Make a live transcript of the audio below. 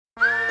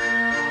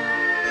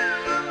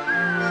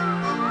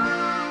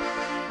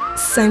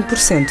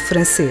100%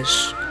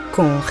 francês,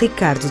 com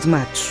Ricardo de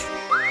Matos.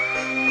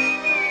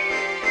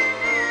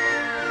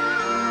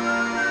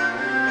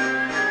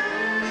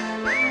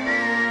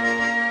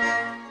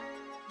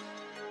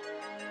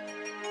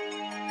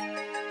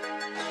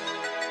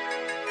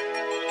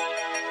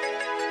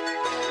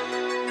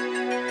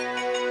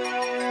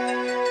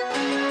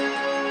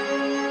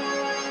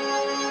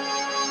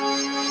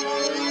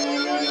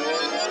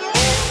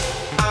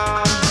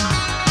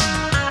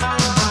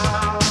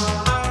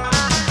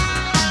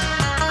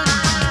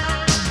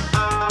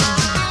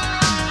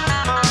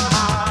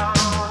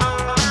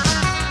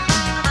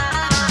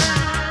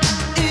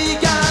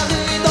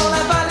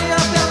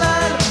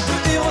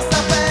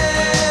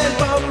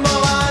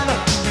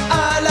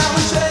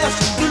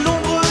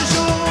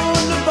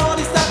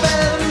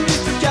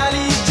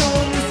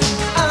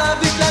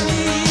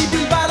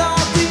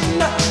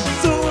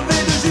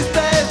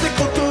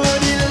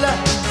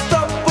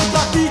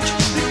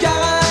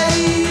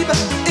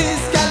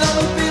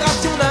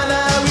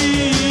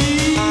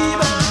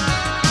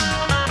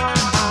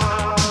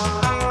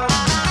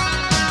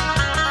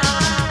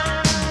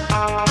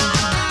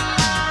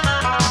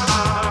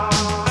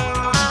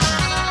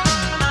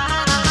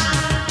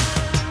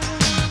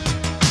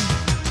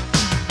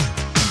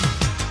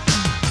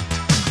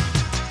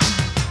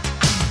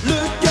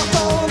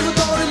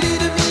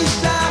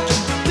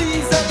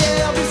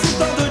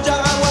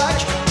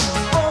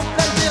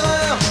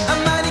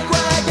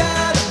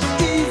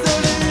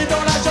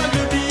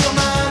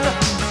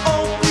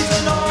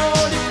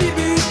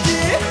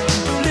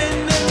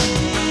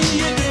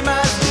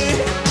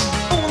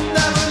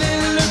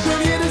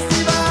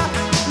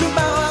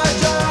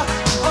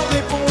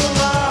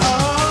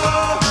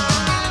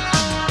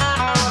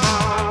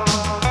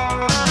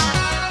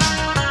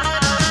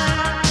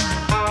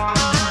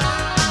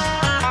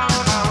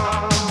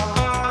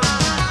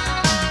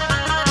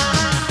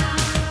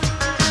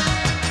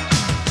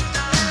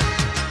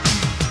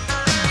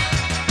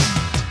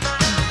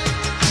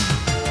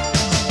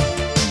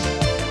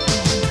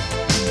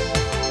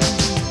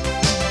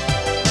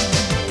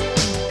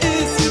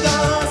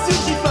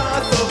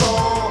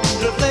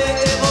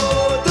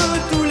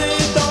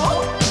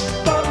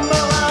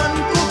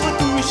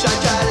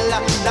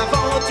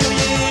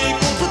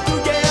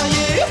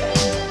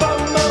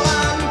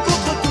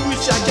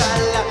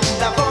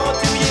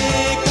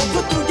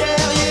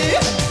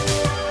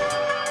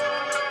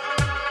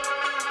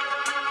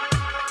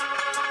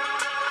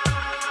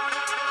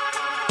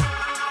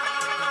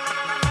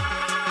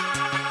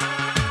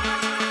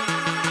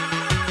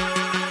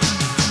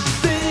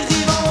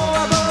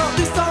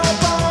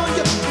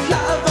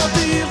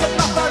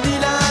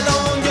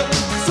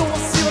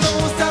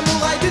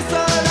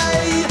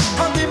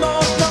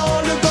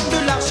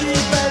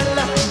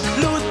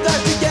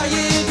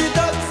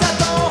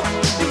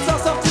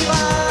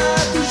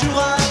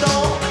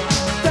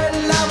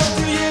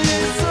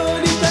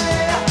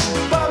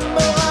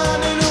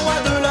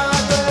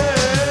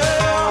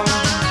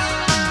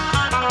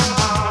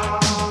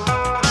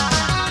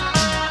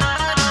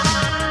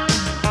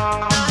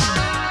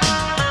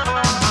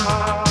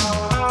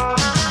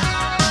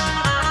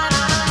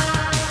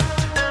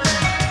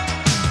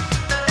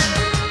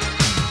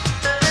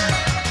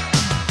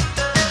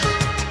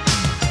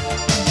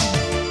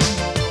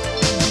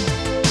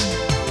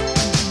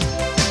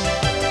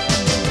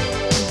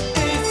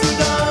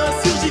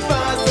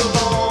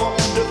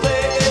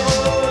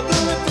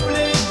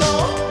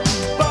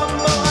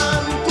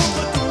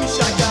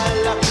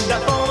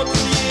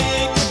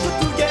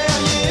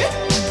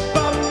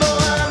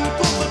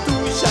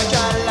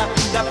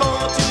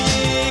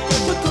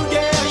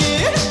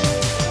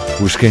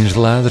 Os cães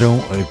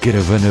ladram, a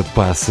caravana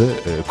passa,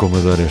 como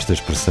adoro esta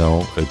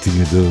expressão,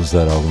 tinha de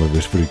usar alguma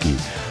vez por aqui.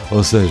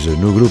 Ou seja,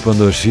 no grupo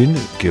Indochine,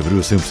 que abriu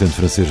o 100%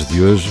 francês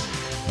de hoje,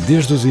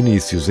 desde os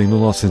inícios em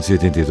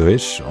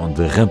 1982,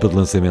 onde a rampa de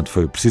lançamento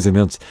foi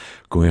precisamente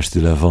com este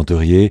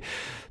L'Aventurier,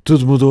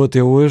 tudo mudou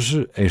até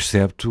hoje,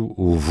 excepto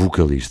o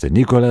vocalista.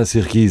 Nicolas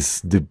Sirkis,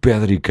 de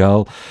Pedra e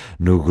Cal,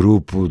 no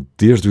grupo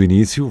desde o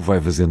início, vai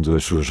fazendo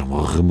as suas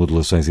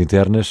remodelações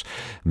internas,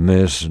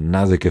 mas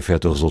nada que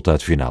afete o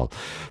resultado final.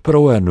 Para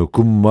o ano,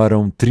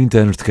 comemoram 30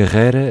 anos de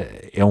carreira,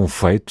 é um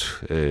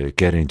feito,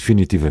 querem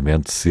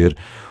definitivamente ser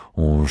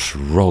uns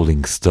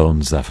Rolling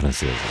Stones à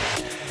francesa.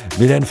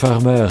 Mylène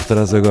Farmer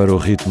traz agora o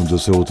ritmo do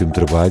seu último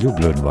trabalho,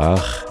 Bleu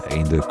Noir,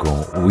 ainda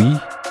com Oui,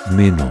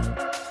 mais non.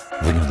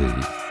 Venham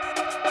daí.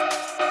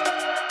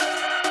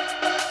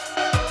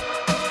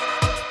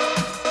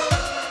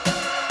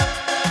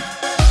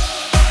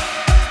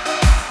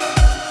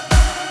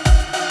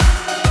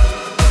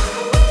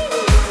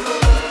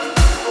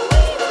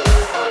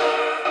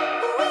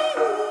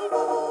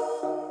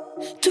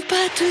 Tout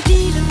pas tout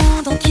dit, le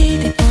monde entier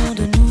dépend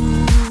de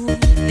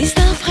nous.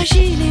 Destin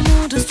fragile et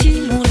monde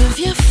hostile, on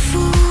devient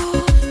fou.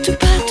 Tout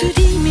pas tout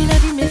dit, mais la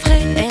vie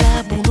m'effraie, elle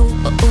a bon dos,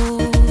 oh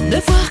oh. Ne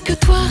voir que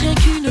toi, rien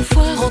qu'une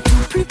fois, rend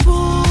tout plus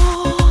beau.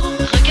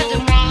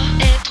 Regarde-moi,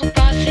 être ou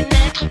pas, c'est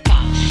n'être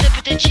pas. C'est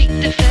peut-être chic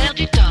de faire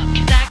du toc,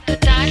 tac,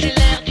 tac, c'est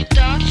l'air du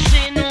toc,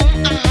 c'est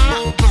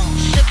non,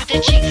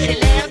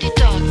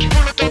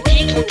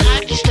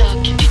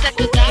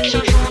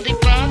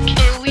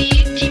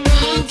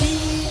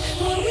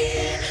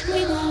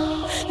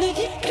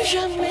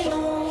 jamais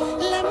non.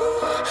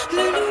 L'amour,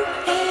 le loup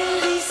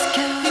est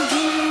risqué.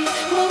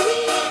 Dis-moi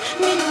oui,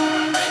 mais non.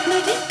 Ne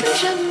dites plus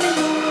jamais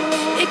non.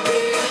 Et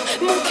plus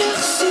mon cœur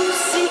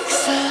soucie que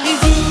ça.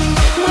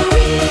 Dis-moi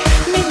oui,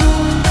 mais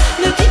non.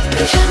 Ne dites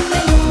plus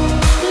jamais non.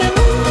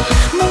 L'amour,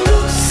 mon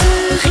loup se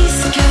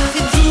risque.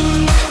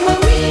 Dis-moi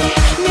oui,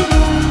 mais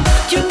non.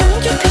 Dieu mon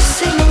Dieu que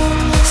c'est long.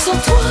 Sans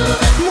toi,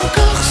 mon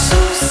corps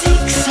soucie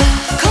que ça.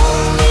 Quand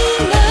il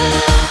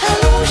meurt,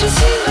 allongé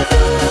sur le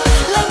dos,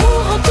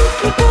 l'amour en tout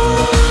plus beau.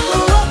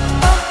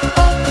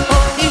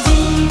 Et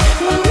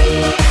dis-moi oui,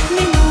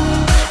 mais non.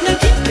 Ne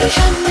dites plus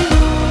jamais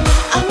non.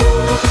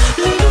 Amour,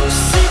 le loup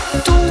c'est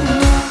ton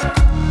nom.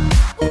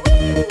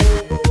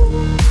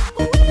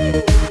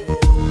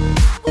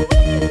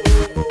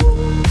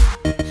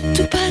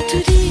 Tout pas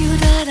tout dit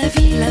au-delà la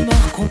vie, la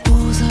mort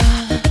compose.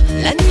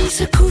 La nuit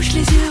se couche,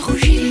 les yeux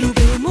rougis, loup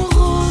et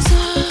morose.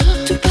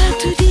 Tout pas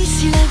tout dit,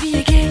 si la vie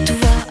est gaie, tout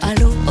va à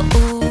l'eau. Oh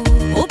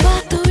oh. Au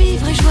bateau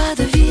ivre et joie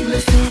de vivre me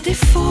fait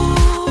défaut.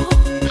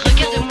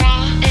 Regarde-moi,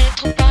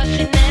 être ou pas,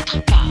 c'est n'être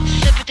pas.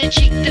 C'est peut-être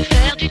chic de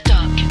faire du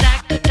toc.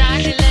 Tac, tac,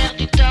 c'est l'air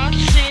du toc.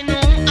 C'est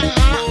non,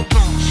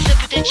 bon. C'est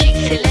peut-être chic,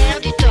 c'est l'air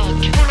du toc.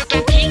 Pour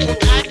l'authentique, on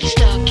traque du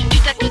stock. Du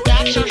tac,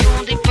 tac,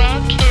 changeons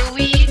d'époque.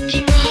 Oui,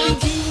 dis-moi.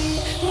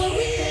 Dis-moi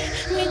oui,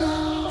 mais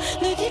non.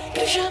 Ne dites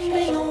plus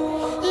jamais non.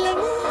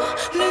 L'amour,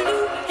 le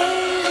loup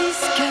est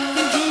risque.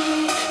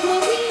 Dis-moi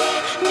oui,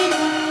 mais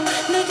non.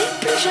 Ne dites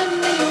plus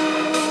jamais non.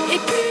 Et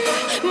plus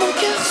mon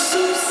cœur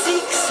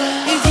soucie que ça.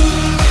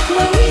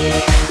 Dis-moi oui,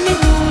 mais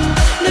non.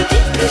 Ne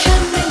dites plus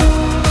jamais non.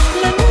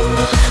 L'amour,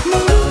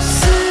 mon loup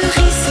se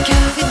risque.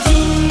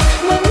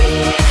 Dis-moi oui,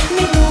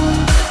 mais non.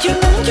 Dieu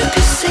mon Dieu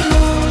que c'est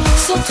long.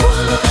 Sans toi,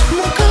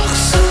 mon corps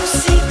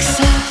soucie que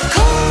ça.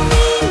 Quand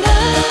il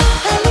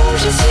meurt,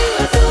 allongé sur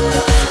le dos,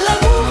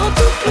 l'amour en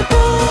tout plus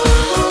beau.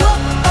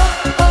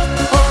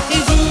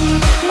 Et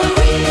dis-moi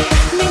oui,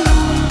 mais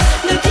non.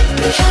 Ne dites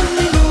plus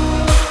jamais non.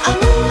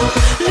 Amour,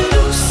 le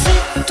loup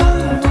c'est ton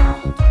nom.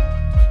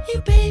 You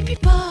baby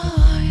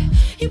boy,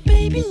 you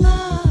baby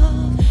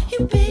love,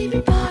 you baby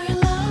boy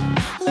love,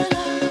 la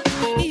la.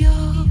 Yo,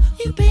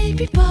 you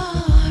baby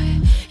boy,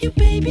 you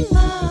baby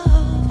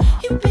love,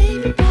 you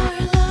baby boy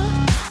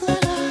love, la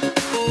la.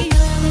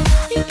 Yo,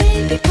 you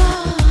baby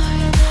boy,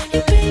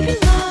 you baby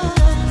love,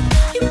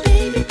 you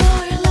baby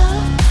boy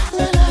love,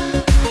 la la.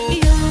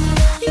 Yo,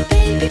 you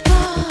baby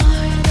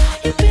boy,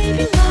 you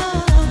baby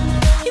love,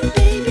 you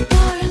baby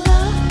boy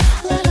love,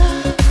 la la.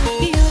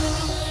 Yo.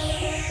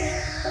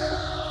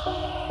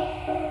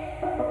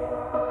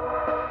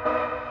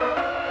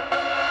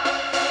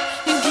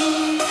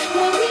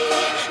 Dis-moi oui,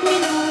 mais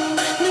non.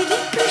 Ne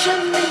dites plus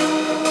jamais non.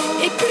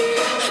 Et plus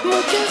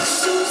mon cœur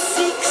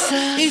soucie que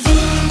ça.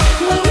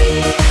 Dis-moi oui,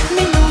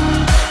 mais non.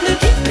 Ne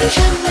dites plus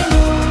jamais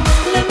non.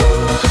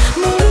 L'amour,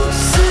 mon loup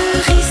se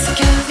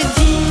risque.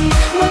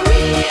 Dis-moi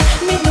oui,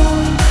 mais non.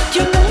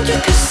 Dieu mon Dieu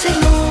que c'est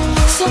long.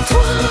 Sans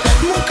toi,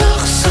 mon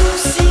corps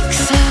soucie que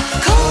ça.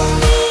 Quand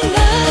il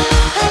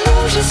meurt,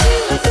 allongé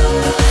sur le dos,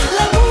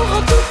 l'amour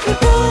en tout plus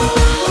beau.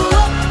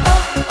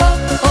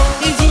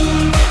 Et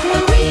dis-moi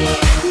oui,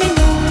 mais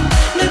non.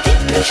 Ne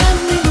dites plus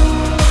jamais non.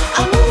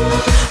 Amour,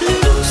 le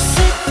loup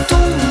c'est ton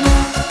nom.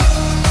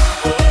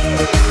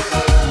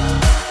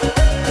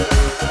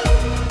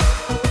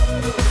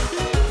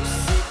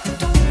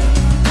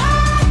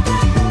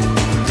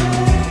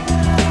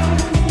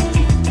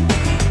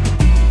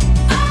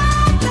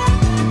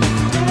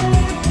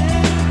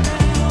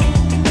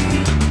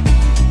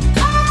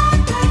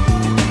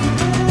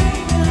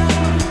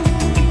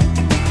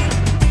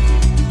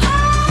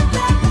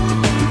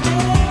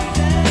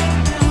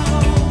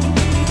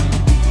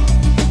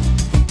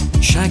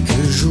 Chaque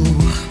jour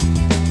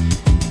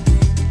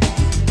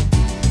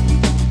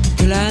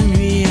que la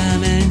nuit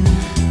amène,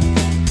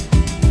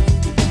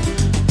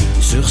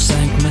 sur 5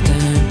 matins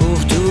pour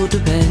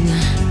toute peine,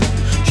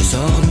 je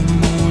sors de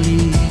mon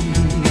lit.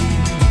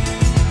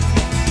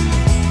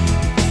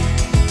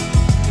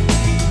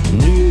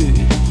 Nu,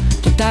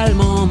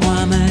 totalement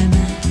moi-même,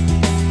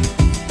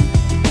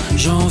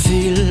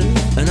 j'enfile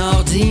un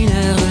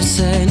ordinaire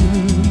scène.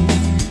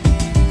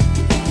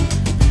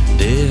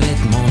 Des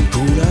vêtements de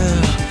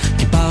couleur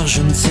qui par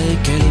je ne sais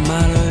quel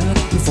malheur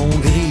me font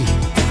gris.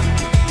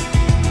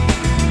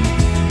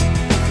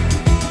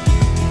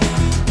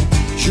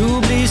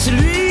 J'oublie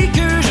celui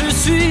que je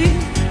suis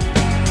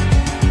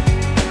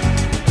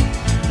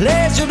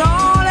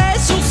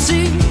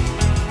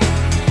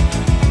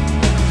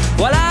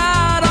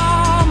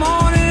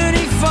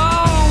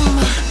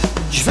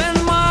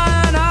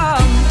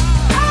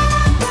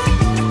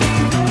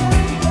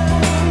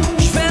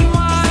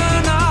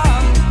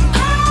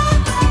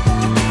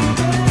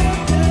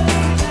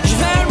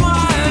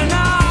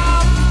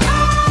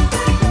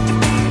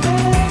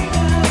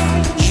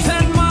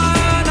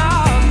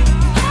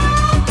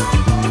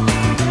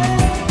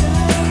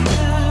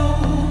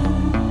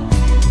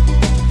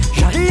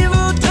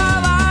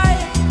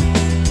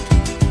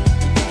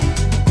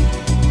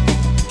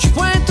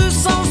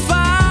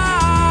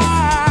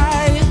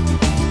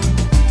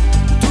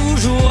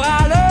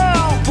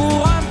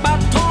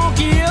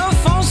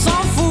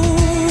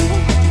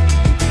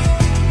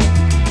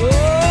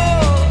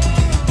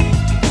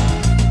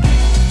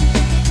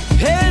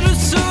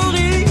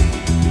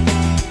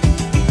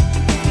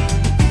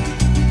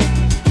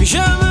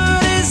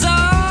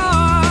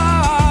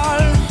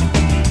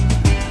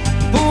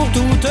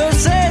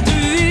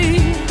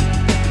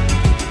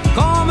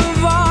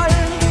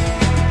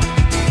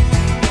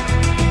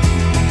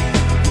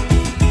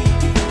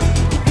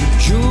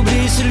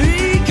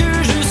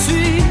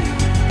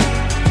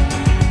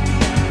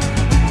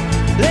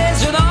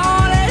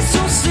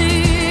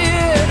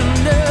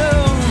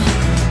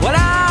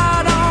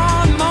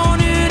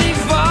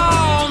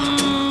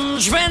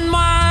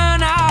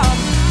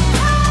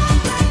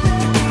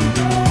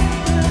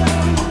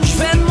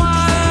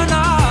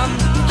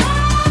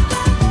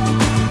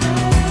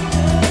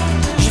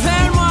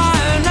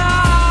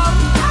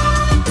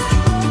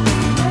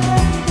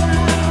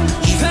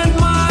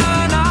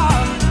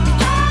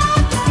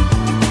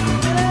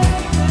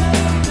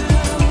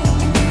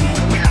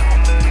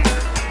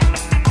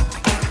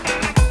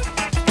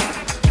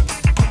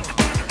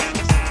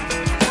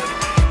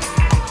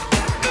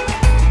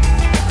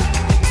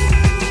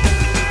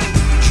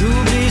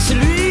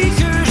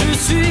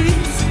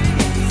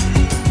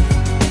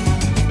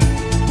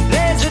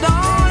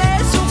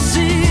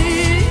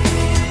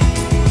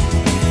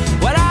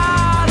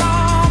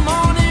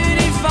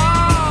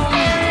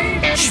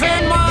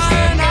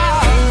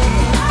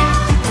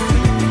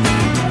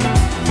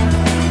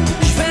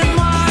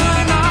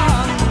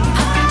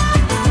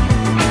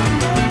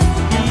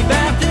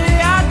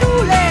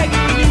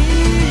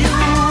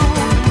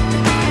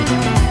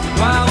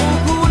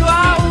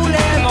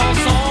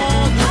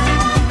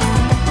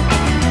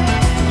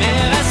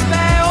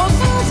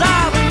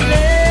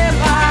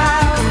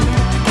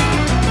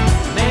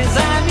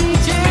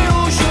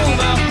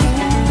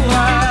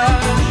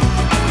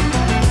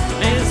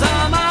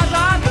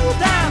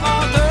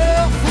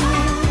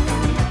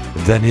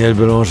Daniel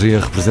Bélanger a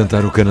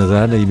representar o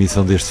Canadá na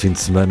emissão deste fim de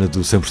semana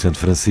do 100%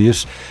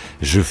 francês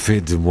Je fais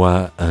de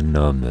moi un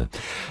homme.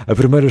 A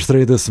primeira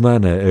estreia da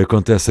semana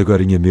acontece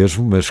agorinha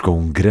mesmo, mas com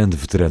um grande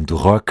veterano do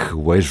rock,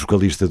 o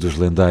ex-vocalista dos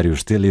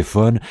lendários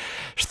Téléphone,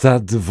 está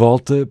de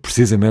volta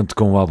precisamente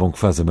com um álbum que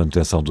faz a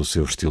manutenção do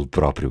seu estilo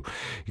próprio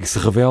e que se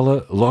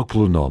revela logo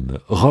pelo nome.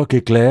 Rock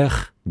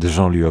Éclair, de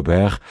Jean-Louis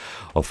Aubert,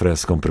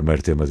 oferece como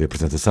primeiro tema de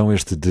apresentação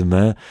este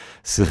Demain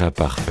sera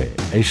parfait.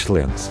 É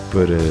excelente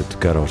para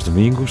tocar aos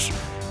domingos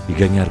e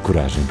ganhar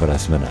coragem para a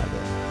semanada.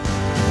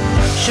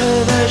 Je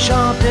veux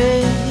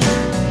chanter,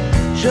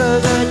 je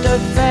veux te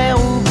faire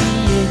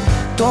oublier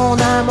ton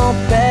âme en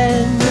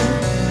peine,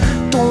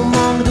 ton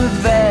manque de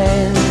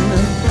veine.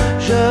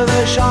 Je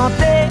veux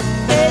chanter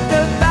et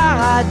te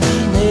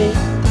baratiner,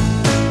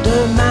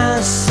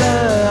 demain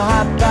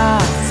sera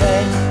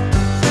parfait.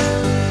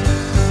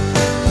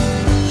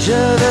 Je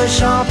veux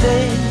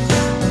chanter,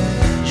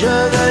 je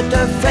veux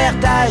te faire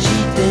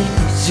t'agiter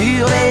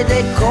sur les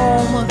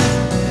décombres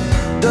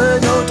de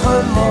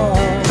notre monde.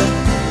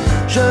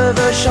 Je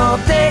veux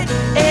chanter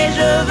et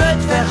je veux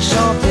te faire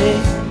chanter,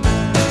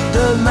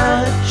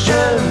 demain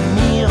je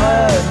m'y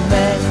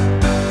remets.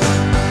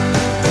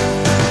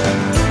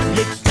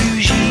 Les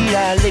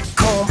pugilats, les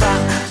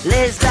combats,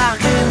 les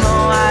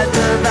arguments à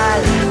deux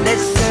balles, les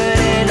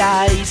seuls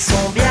là ils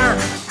sont bien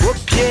au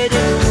pied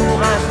des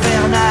tours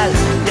infernales.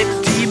 Les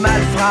petits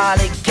malfrats,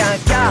 les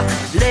quinquas,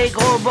 les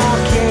gros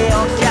banquiers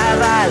en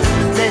cavale,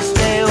 les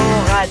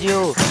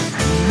stéréo-radios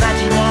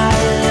matinales.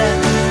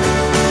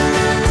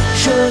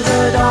 Je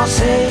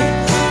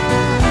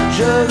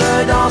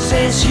veux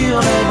danser sur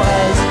les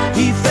braises.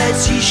 Il fait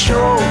si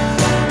chaud,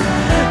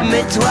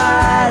 mets-toi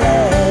à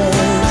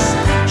l'aise.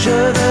 Je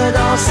veux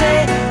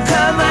danser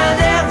comme un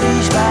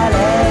derviche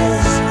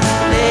balèze,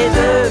 les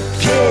deux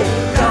pieds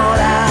dans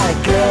la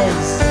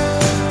glaise.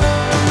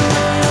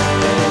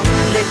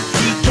 Les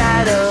petits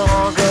cadors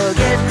en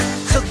goguette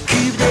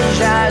s'occupent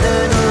déjà de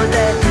nos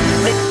dettes.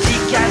 Les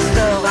petits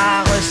castors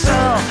à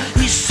ressort,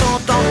 ils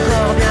sont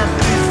encore bien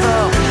plus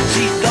forts.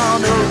 Si dans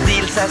nos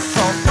villes ça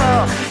sent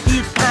fort,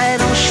 ils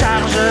prennent en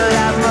charge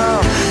la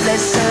mort.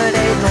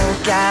 Laisse-les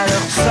donc à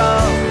leur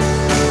sort.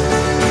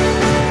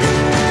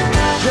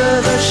 Je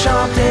veux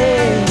chanter,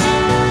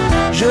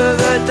 je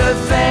veux te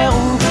faire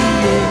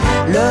oublier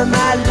le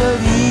mal de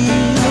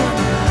vivre,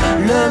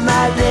 le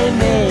mal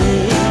d'aimer.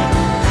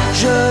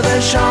 Je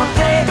veux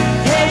chanter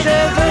et je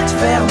veux te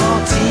faire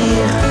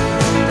mentir,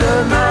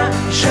 demain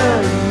je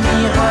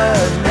m'y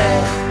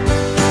remets.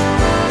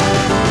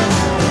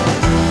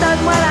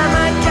 Donne-moi la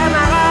main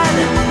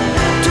camarade,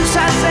 tout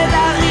ça c'est de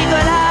la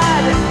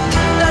rigolade.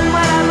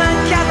 Donne-moi la main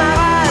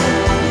camarade,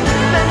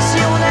 même si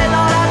on est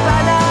dans la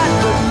panade,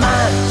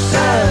 demain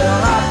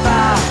sera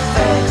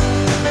parfait.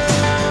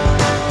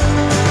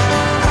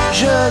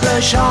 Je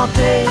veux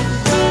chanter,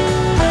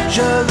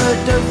 je veux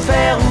te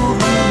faire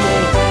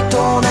oublier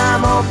ton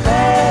âme en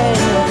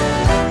peine,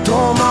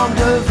 ton manque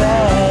de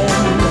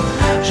veine.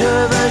 Je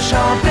veux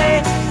chanter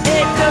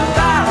et te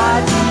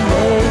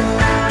baratiner,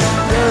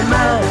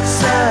 demain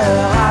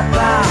sera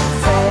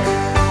parfait.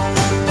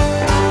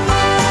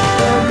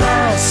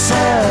 Demain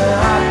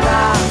sera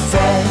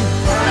parfait.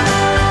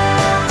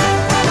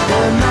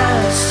 Demain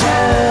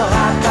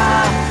sera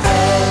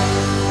parfait.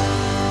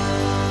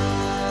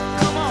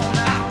 Come on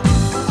now.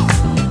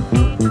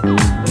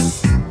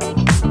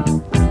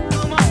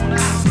 Come on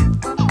now.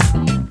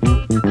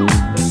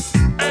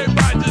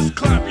 Everybody just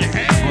clap your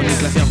hands. On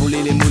est là faire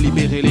voler les mots,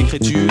 libérer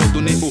l'écriture,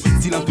 donner au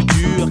style un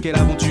futur, quelle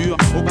aventure.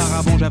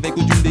 Auparavant j'avais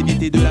coutume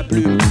d'éviter de la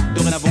plume,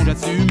 dorénavant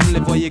j'assume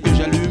les foyers que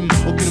j'allume.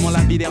 Aucunement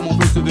lapidaire, mon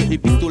feu se veut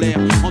épistolaire,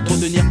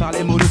 entretenir par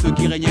les mots le feu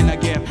qui régnait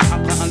naguère.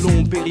 Après un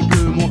long périple,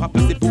 mon rap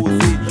s'est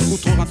posé,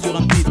 outre un sur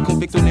un beat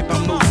confectionné par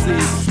Moses.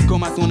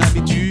 Comme à son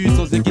habitude,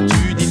 sans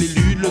inquiétude, il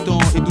élude le temps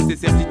et toutes ses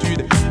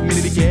certitudes. Mais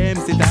les games,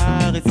 c'est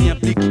art et s'y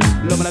implique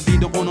l'homme à la vie,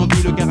 donc on en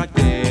vit le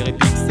caractère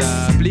épique.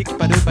 Ça applique,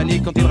 pas de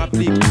panique quand il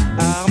rapplique,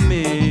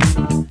 armé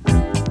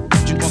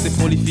d'une pensée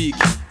prolifique.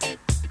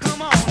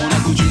 On a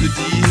coutume de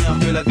dire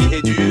que la vie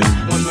est dure,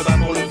 moi je me bats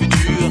pour le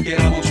futur,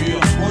 quelle aventure.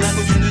 On a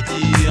coutume de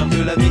dire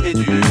que la vie est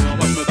dure,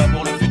 moi je me bats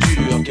pour le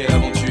futur, quelle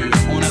aventure.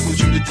 On a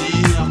coutume de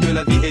dire que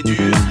la vie est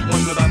dure, moi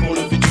je me bats pour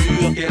le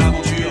futur, quelle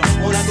aventure.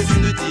 On a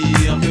coutume de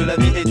dire que la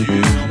vie est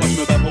dure, moi je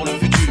me bats pour le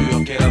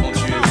futur, quelle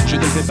aventure. Je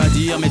ne sais pas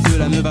dire, mais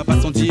cela ne va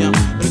pas sentir.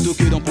 Plutôt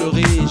que d'en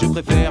pleurer, je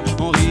préfère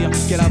en rire.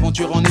 Quelle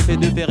aventure en effet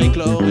de faire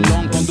éclore une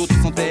langue quand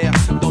d'autres s'enterrent.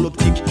 Dans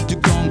l'optique du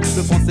gang,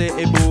 le français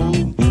est beau,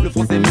 le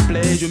français me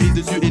plaît, je mise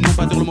dessus et non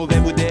pas sur le mauvais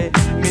baudet.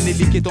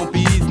 Ménélique est en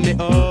piste, mais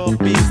hors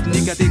piste,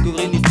 ni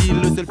catégorie ni style,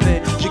 le seul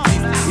fait,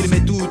 j'existe. Il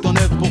met tout en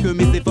œuvre pour que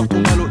mes efforts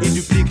tombent à l'eau. Il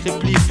duplique,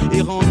 réplique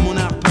et rende mon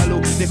art palo.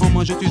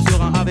 Néanmoins je suis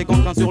serein avec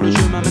entrain sur le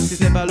chemin, même si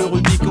c'est pas le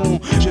Rubicon.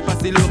 J'ai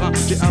passé le Rhin,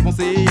 j'ai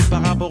avancé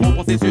par rapport aux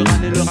pensées sur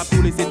un et le rap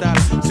coulé s'étale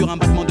sur un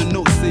battement de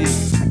nocées.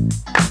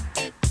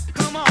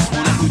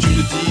 On a coutume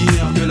de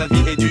dire que la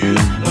vie est dure,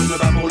 moi je me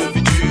bats pour le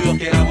futur,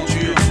 quelle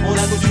aventure. On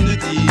a coutume de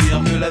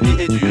dire que la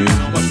vie est dure,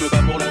 moi je me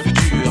bats pour le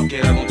futur,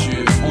 quelle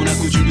aventure. On a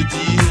coutume de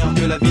dire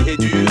que la vie est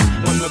dure,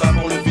 moi je me bats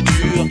pour le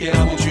futur, quelle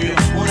aventure.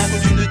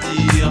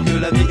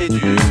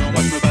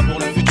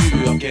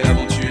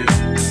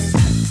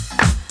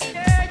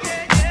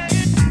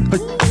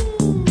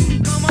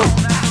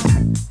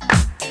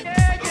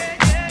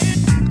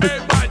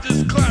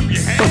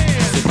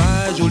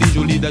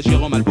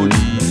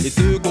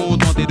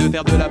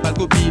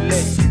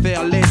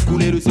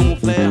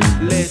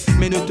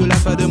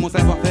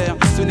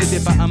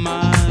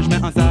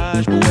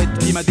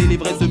 vie m'a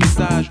délivré ce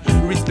message.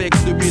 Respect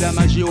depuis la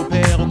magie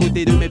opère aux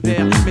côtés de mes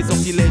pères. Mes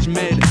sortilèges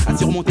m'aident à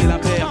surmonter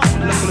l'impair.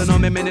 Lorsque le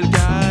nom est MNLK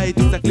et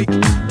tout ça clique,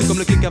 c'est comme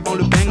le clic avant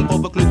le bang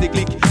provoque le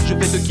déclic. Je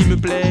fais ce qui me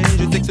plaît,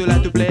 je sais que cela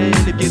te plaît.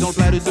 Les pieds dans le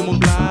plat de ce monde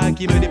plat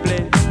qui me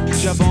déplaît.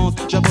 J'avance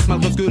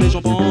malgré ce que les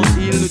gens pensent.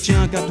 Il ne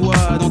tient qu'à toi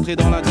d'entrer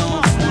dans la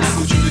danse. On a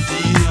coutume de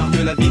dire que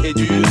la vie est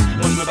dure.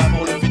 Moi je me bats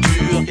pour le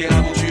futur, quelle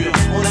aventure.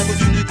 On a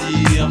coutume de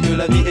dire que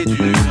la vie est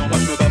dure. Moi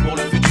je me bats pour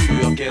le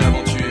futur, quelle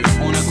aventure.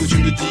 On a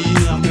coutume de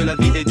dire que la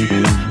vie est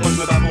dure. Moi je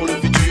me bats pour le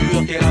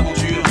futur, quelle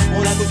aventure.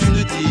 On a coutume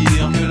de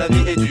dire que la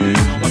vie est dure.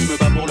 Moi je me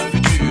bats pour le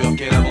futur,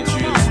 quelle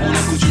aventure. On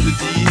a coutume de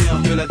dire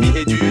que la vie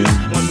est dure.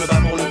 Moi je me bats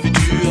pour le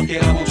futur,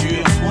 quelle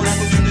aventure. On a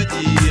coutume de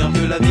dire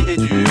que la vie est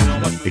dure.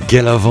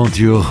 Aquela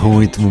Aventure,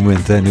 um hit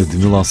momentâneo de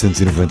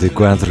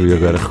 1994 e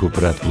agora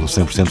recuperado pelo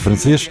 100%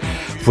 francês,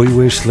 foi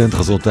o excelente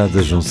resultado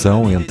da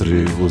junção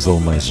entre os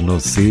alemães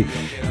Nosé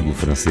e o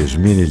francês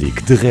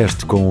Menelik. De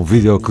resto, com um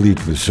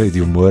videoclipe cheio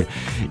de humor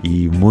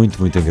e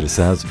muito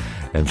engraçado,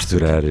 a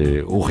misturar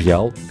o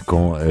real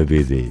com a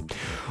BD.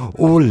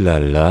 Oh lá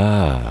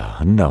lá!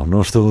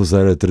 Não estou a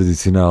usar a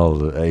tradicional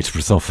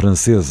expressão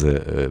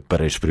francesa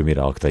para exprimir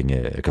algo que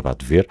tenha acabado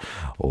de ver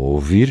ou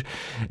ouvir.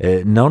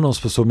 Não se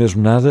passou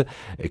mesmo nada.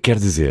 Quer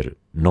dizer,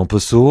 não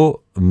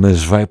passou,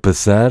 mas vai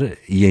passar,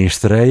 e em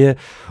estreia,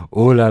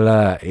 Oh lá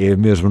lá é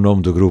mesmo o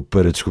nome do grupo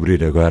para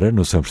descobrir agora,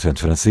 no 100%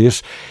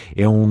 francês.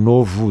 É um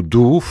novo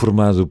duo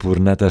formado por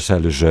Natacha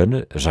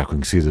Lejeune, já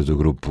conhecida do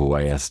grupo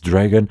AS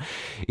Dragon,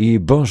 e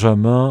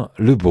Benjamin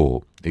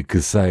Lebeau,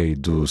 que sai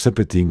do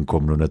Sapatinho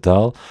como no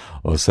Natal,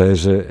 ou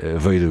seja,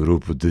 veio do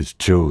grupo The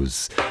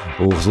Chose.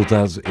 O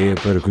resultado é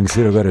para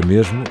conhecer agora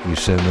mesmo e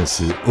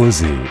chama-se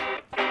Oser.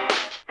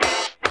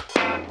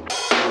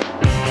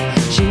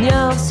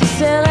 J'ignore si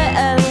c'est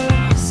réel,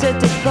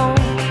 c'était quand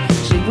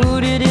j'ai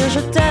voulu dire je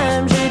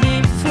t'aime, j'ai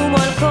dit fous-moi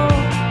le camp.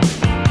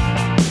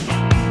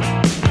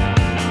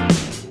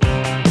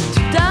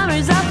 Tu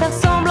t'amuses à faire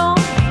semblant,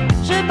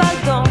 j'ai pas le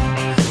temps.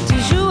 Tu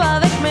joues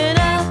avec mes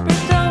nerfs,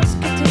 putain ce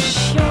que t'es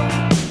chiant.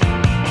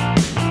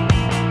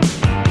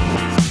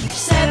 Je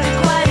sais plus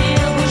quoi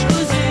dire, bouche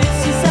cousue,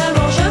 si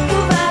seulement je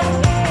pouvais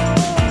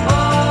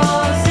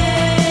oser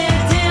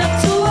dire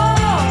tout haut.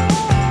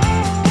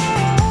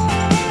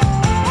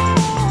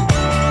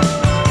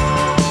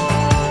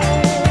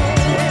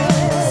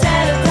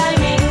 C'est le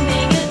timing,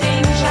 ding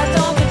ding,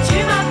 j'attends que tu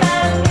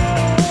m'appelles.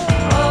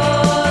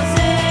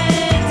 Oser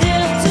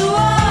dire tout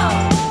haut.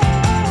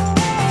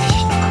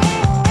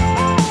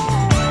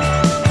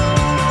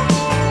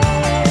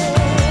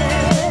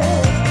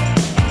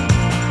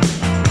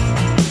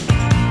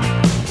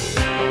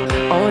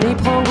 On y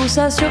prend goût,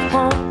 ça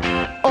surprend,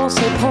 on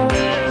s'éprend,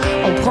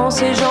 on prend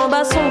ses jambes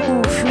à son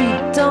cou,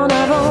 fuite en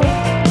avant.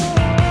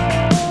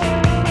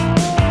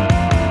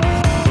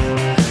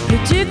 Plus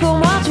tu cours,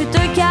 moins tu te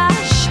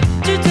caches,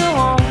 tu te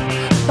rends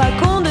pas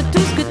compte de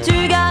tout ce que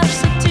tu gâches,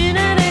 c'est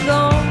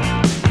inélégant.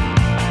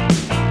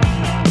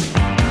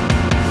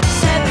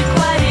 C'est plus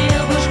quoi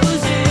dire, bouche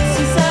cousue,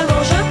 si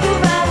seulement je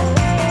pouvais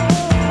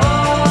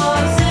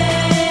oser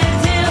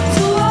dire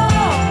tout haut.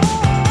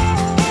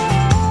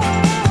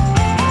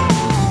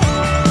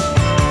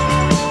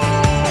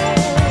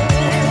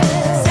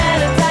 C'est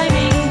le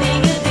timing,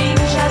 ding ding,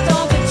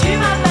 j'attends que tu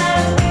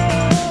m'appelles.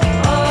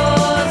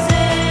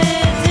 Oser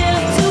dire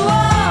tout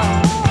haut.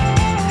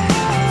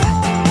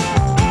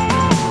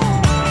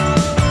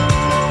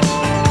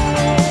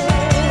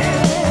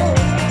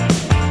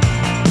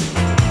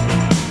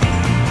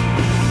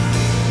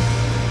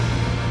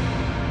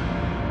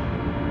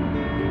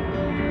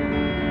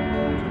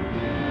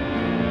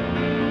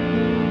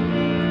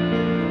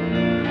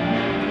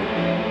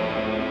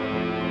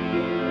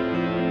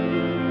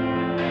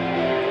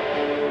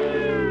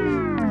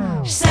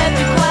 Je sais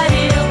plus quoi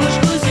dire, bouche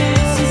cousue,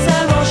 si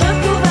seulement je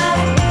pouvais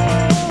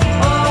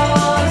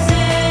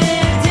oser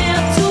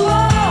dire tout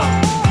haut.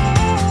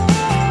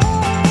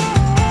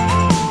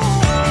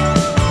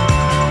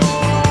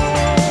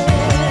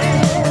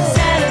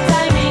 C'est le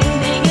timing,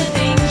 ding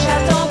ding,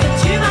 j'attends que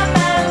tu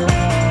m'appelles.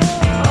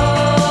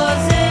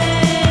 Oser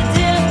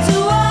dire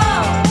tout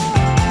haut.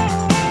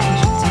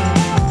 Je t'aime.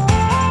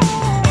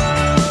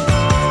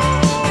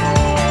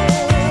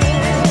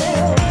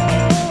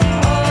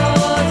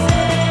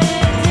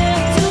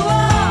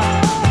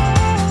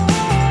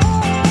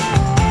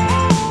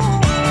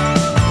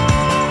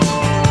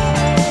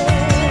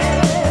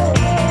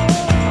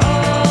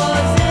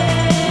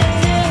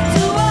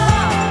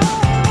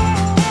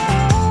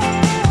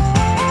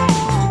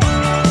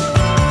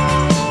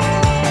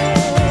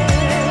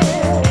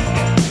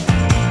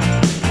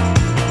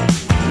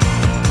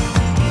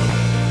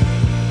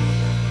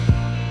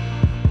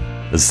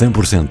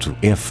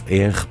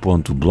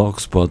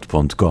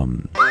 fr.blogspot.com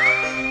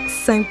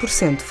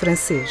 100%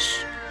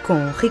 francês,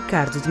 com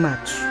Ricardo de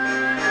Matos.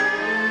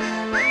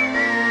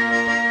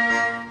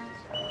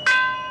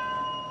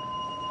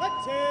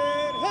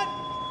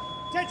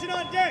 Attention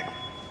on deck!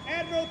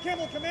 Admiral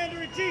Kimmel,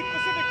 Commander-in-Chief,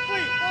 Pacific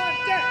Fleet, on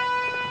deck!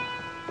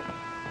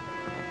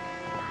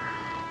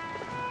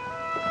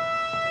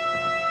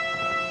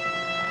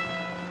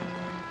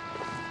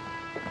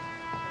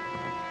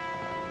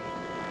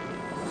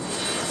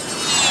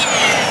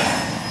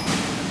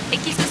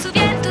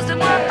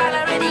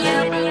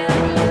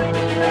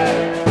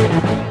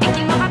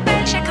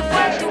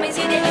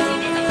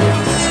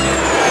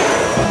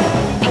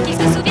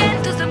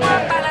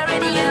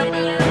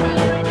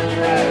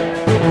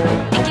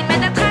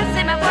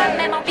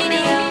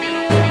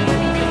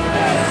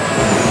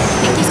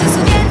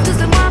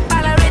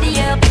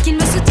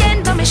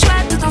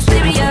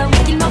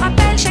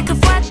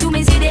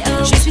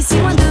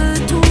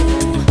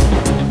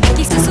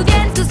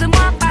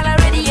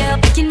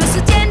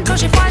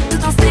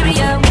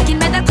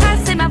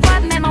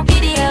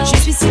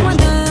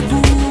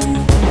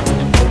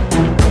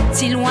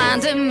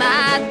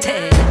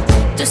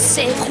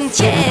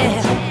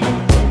 cimetière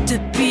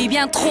depuis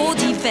bien trop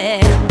d'hivers.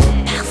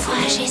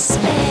 Parfois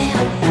j'espère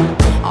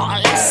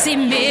enlacer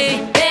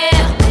mes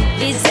pères,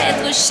 les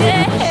êtres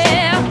chers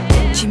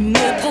qui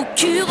me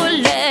procurent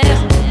l'air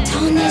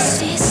tant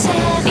nécessaire.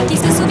 Et qu'ils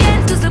se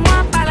souviennent tous de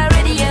moi par la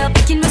radio,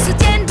 et qu'ils me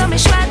soutiennent dans mes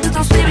choix tout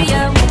en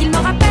stéréo, et qu'ils me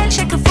rappellent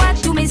chaque fois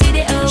tous mes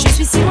idéaux. Je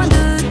suis si loin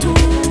de tout.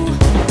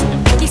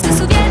 Qu'ils se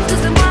souviennent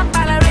tous de moi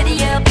par la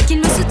radio, et qu'ils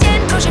me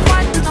soutiennent quand j'ai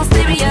froid tout en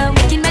stéréo,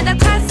 et qu'ils m'aident à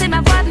tracer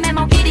ma voix même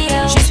en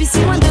vidéo. Je suis si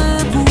loin de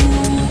vous.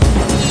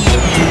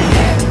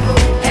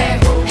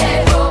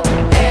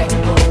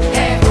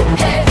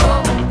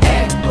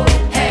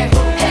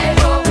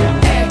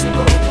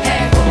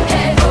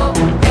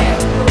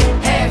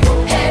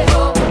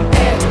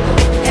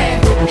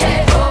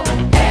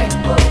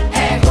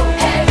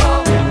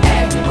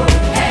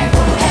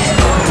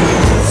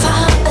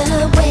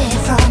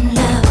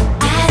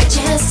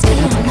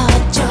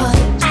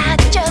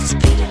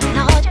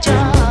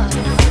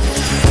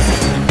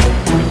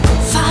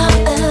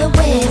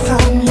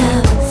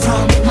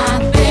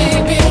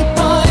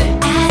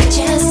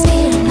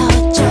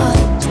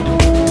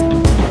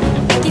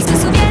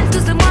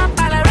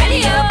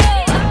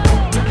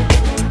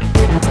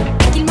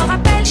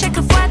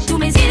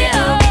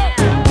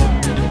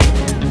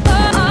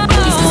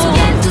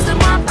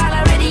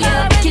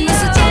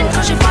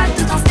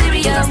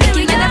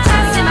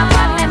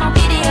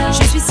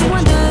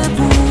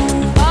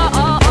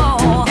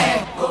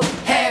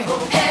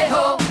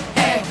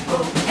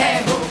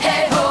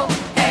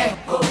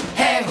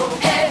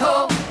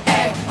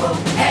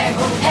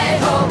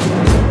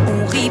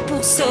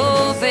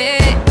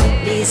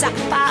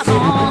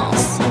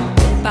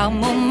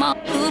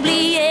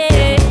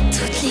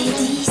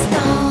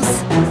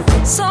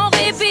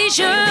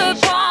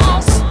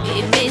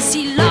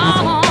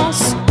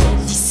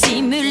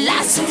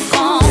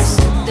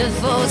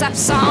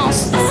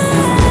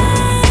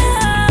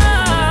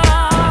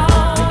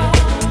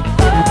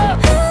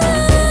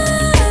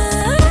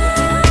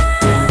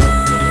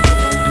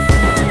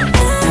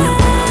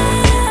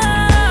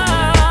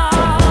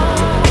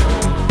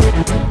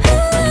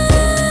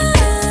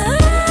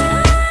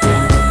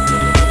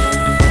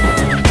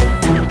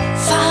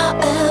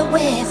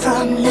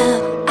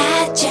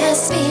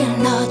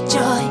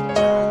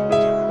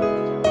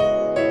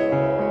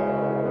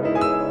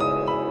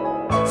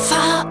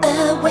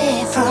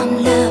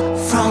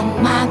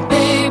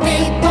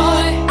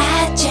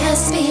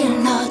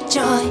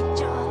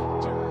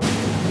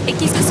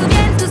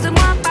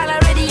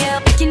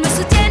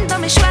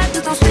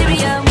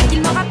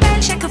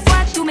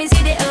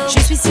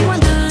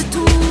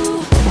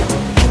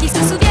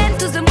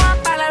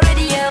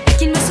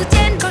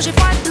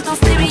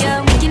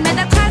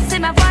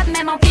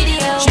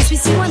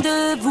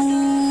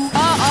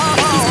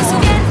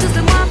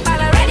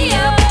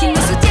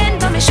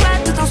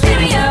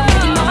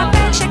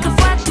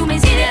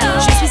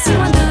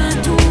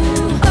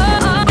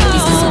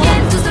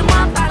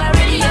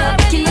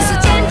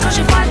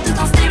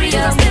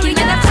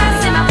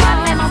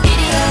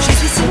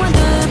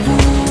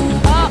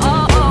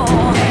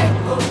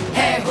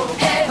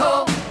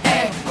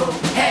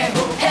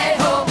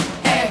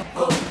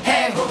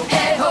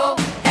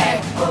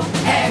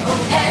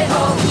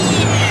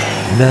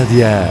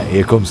 Nádia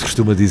é, como se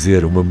costuma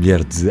dizer, uma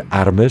mulher de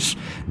armas.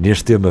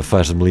 Neste tema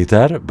faz de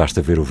militar,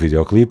 basta ver o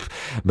videoclipe,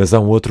 mas há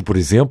um outro, por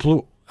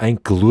exemplo, em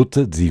que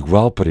luta de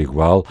igual para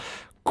igual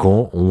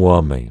com um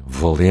homem.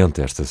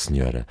 Valente esta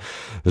senhora.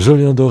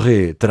 Julien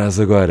Doré traz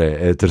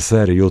agora a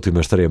terceira e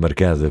última estreia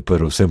marcada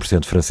para o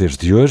 100% francês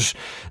de hoje.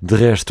 De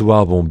resto, o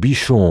álbum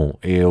Bichon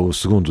é o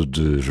segundo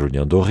de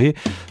Julien Doré,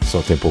 só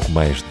tem pouco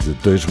mais de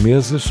 2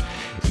 meses,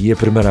 e a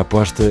primeira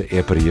aposta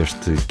é para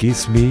este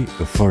Kiss Me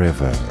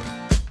Forever.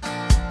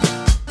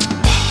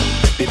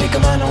 Bébé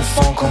comme un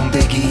enfant qu'on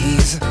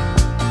déguise,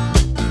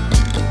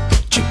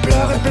 tu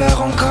pleures et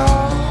pleures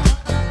encore,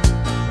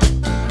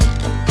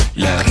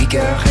 la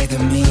rigueur est de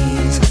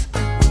mise,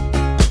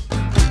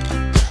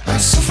 un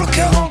souffle au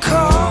cœur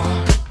encore.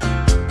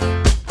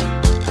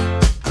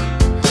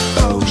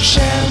 Oh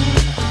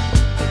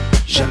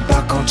j'aime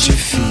pas quand tu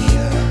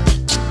files,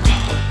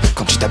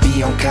 quand tu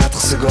t'habilles en 4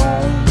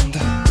 secondes,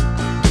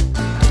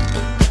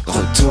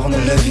 retourne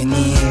le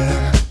vinyle,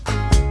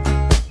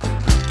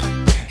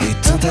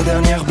 ta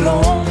dernière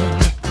blonde.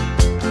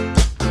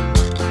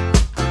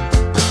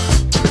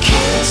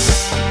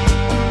 Kiss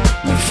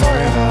me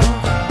forever,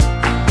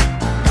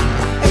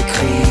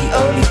 écrit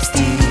au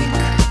lipstick.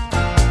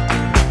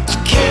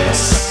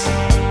 Kiss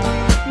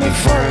me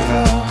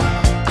forever,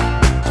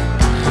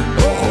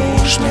 au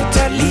rouge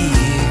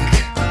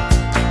métallique.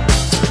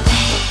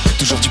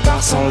 Toujours tu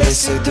pars sans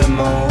laisser de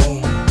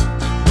mots,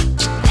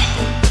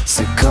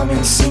 c'est comme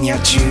une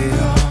signature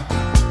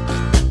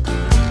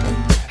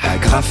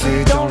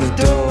agrafé dans le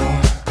dos,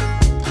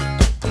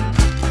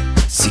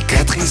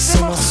 cicatrice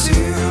et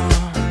morsure.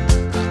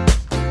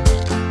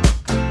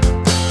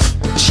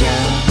 Tiens,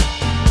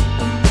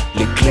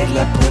 les clés de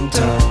la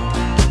Punto,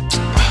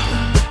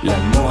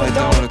 l'amour est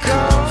dans le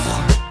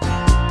coffre,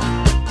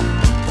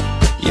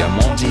 y a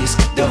mon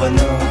disque de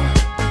Renault.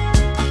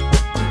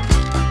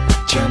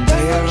 Tiens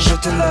d'ailleurs je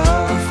te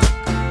l'offre.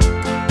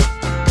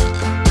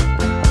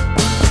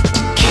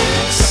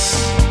 Kiss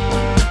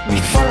me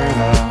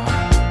forever,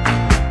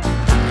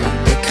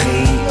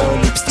 écrit au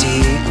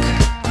lipstick.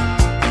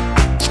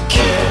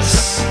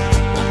 Kiss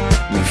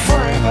me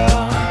forever,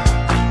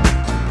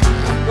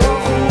 au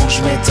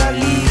rouge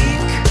métallique.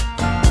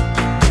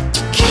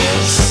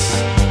 Kiss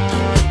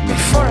me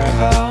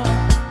forever.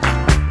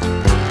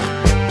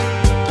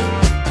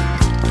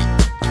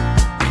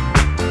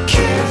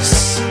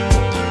 Kiss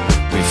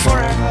me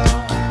forever.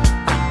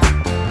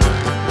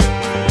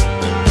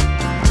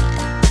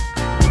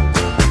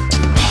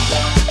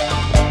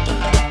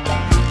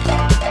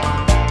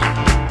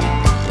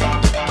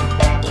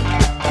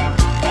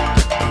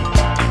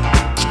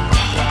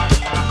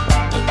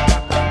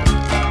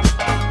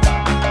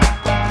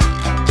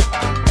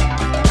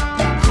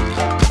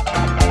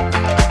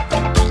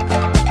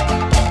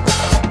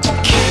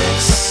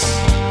 Kiss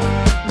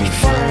me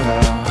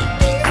forever,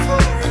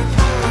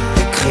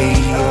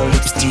 écrit au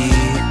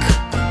lipstick.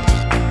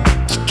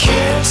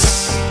 Kiss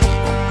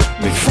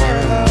me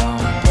forever,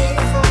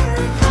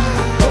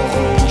 au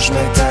rouge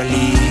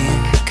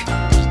métallique.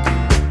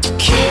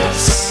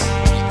 Kiss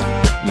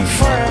me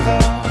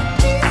forever,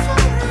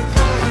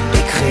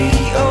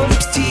 écrit au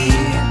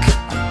lipstick.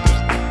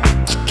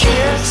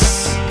 Kiss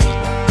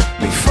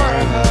me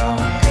forever,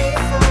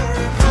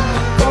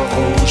 au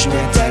rouge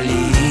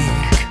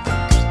métallique.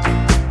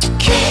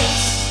 Kiss.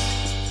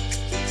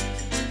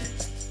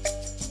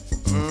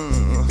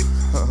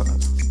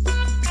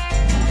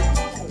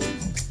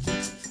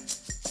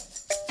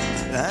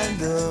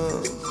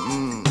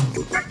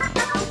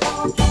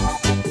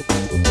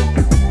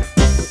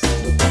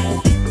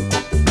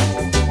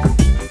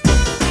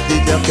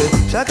 Dites-leur que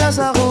chacun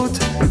sa route,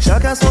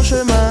 chacun son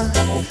chemin,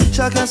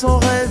 chacun son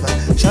rêve,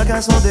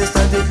 chacun son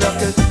destin. Dites-leur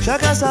que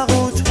chacun sa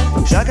route,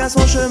 chacun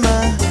son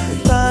chemin.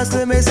 Passe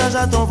le message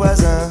à ton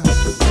voisin.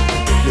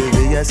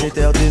 Levé à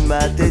 7h du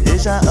mat, t'es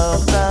déjà en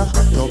retard.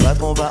 Ton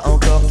patron va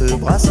encore te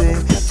brasser.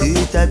 Tu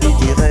t'habilles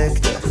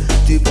direct,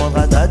 tu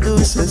prendras ta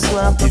douche ce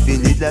soir. Tu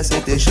finis de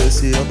lasser tes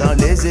chaussures dans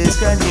les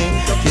escaliers.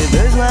 J'ai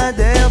besoin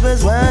d'air,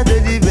 besoin de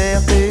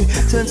liberté.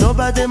 Ce ne sont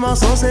pas des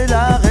mensonges, c'est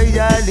la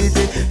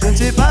réalité. Je ne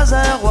suis pas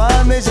un roi,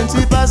 mais je ne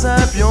suis pas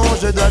un pion.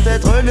 Je dois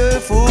être le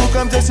fou,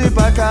 comme je suis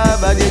pas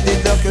cavalier.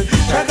 Dites-leur que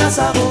chacun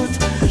sa route,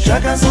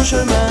 chacun son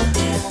chemin,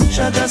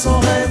 chacun son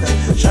rêve,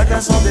 chacun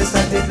son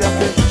destin. Dites-leur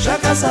que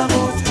chacun sa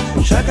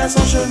route, chacun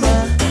son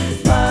chemin.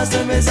 Passe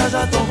le message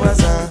à ton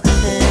voisin.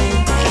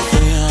 J'ai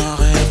fait un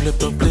rêve, le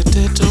peuple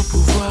était au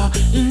pouvoir.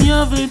 Il n'y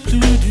avait plus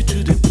du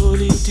tout de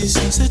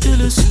politiciens, c'était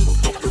le sou,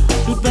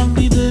 le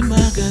bandit des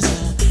magasins.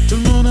 Tout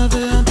le monde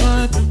avait un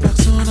toit et plus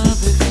personne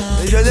avait faim.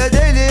 Je ne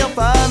délire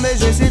pas, mais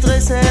je suis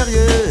très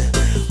sérieux.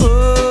 Oh,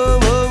 oh,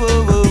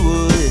 oh, oh,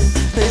 oh.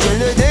 Et je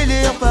ne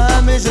délire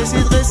pas, mais je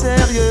suis très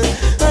sérieux.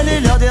 Allez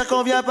leur dire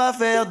qu'on vient pas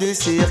faire du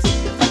cirque.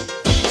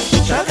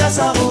 Chacun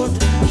sa route,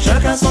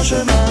 chacun son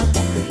chemin,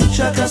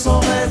 chacun son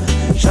rêve,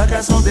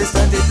 chacun son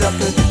destin. Dites-leur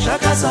que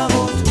chacun sa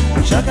route,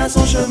 chacun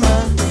son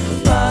chemin.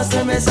 Passe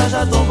le message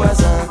à ton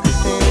voisin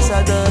et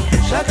ça donne.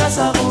 Chacun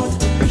sa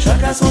route,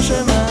 chacun son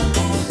chemin,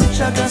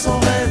 chacun son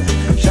rêve,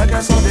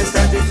 chacun son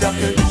destin. Dites-leur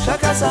que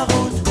chacun sa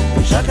route,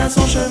 chacun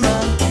son chemin.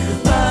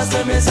 Passe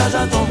le message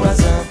à ton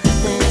voisin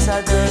et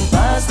ça donne.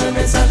 Passe le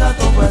message à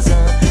ton voisin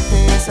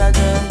et ça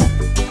donne.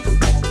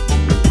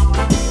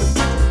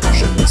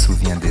 Je me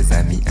souviens des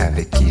amis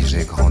avec qui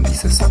j'ai grandi.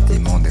 Ce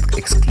sentiment d'être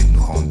exclu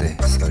nous rendait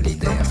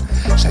solidaires.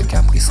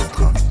 Chacun prit son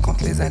train quand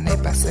les années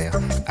passèrent.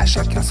 À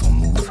chacun son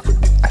move,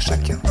 à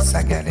chacun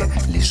sa galère.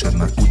 Les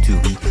chemins où tu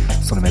ris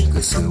sont les mêmes que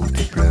ceux où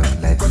tu pleures.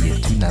 La vie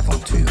est une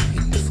aventure,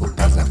 il ne faut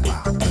pas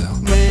avoir peur.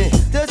 Mais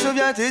te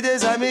souviens-tu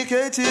des amis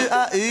que tu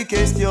as eu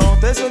question?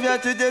 Te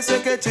souviens-tu de ce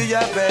que tu y as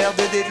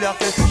perdu? Dites-leur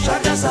que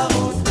chacun sa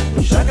route,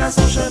 chacun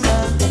son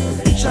chemin,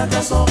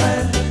 chacun son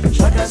rêve,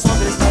 chacun son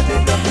destin.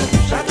 Dites-leur que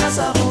chacun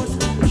sa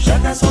route,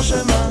 chacun son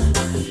chemin.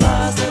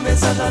 Passe le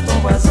message à ton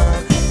voisin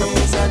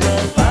et ça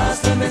donne.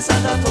 Passe le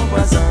message à ton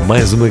voisin.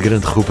 Mais uma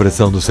grande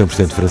recuperação do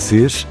 100%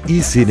 francês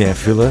e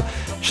cinéfila.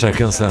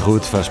 Chacun sa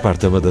route faz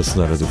parte da banda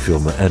sonora do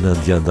filme Un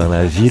Indien dans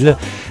la Ville,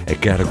 a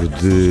cargo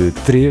de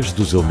 3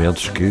 dos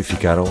elementos que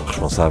ficaram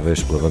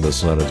responsáveis pela banda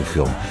sonora do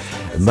filme.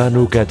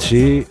 Manu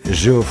Katché,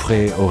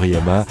 Geoffrey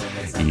Oryama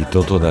e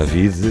Tonton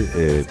David,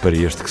 para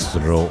este que se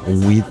tornou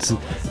um hit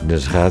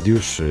nas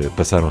rádios,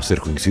 passaram a ser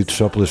conhecidos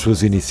só pelas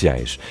suas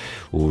iniciais,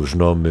 os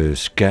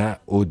nomes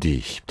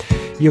K.O.D.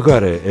 E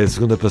agora, a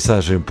segunda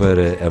passagem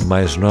para a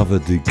mais nova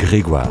de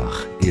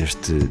Grégoire,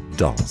 este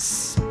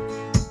Danse.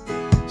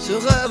 Ce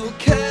rêve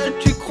auquel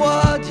tu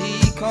crois,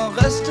 dis qu'en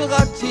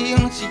restera-t-il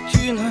si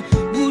tu ne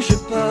bouges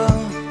pas?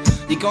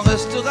 Dis qu'en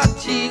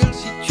restera-t-il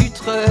si tu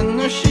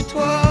traînes chez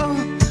toi?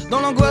 Dans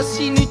l'angoisse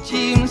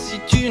inutile si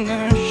tu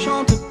ne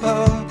chantes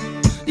pas?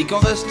 Dis qu'en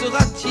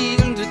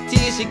restera-t-il de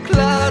tes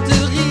éclats de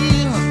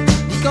rire?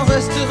 Dis qu'en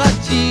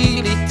restera-t-il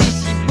et tes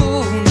si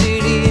beaux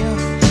délires?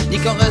 Dis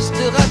qu'en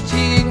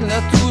restera-t-il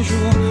à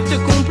toujours te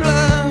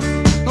complaire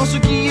dans ce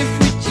qui est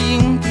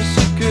futile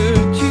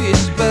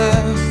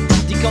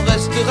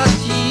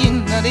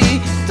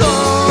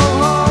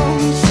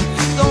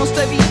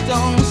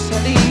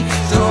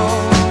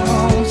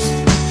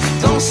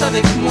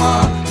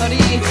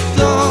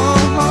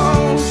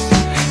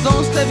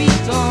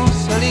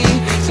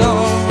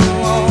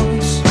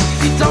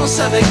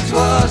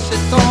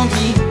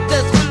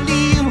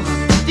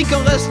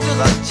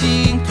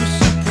restera-t-il tout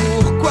ce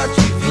pourquoi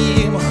tu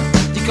vibres?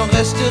 Dis qu'en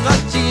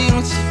restera-t-il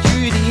si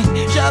tu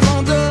dis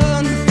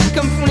j'abandonne,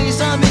 comme font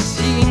les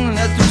imbéciles,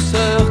 la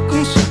douceur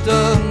qu'on se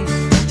donne?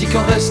 Dis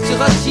qu'en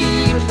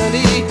restera-t-il?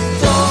 Allez,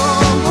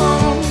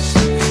 danse,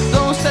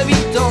 danse ta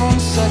vie,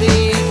 danse,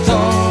 allez,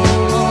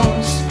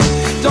 danse,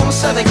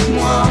 danse avec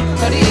moi,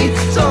 allez,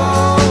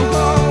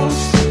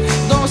 danse,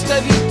 danse ta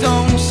vie,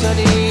 danse,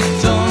 allez,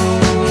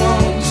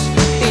 danse,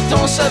 et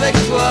danse avec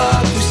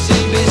toi, tous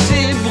ces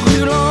baisers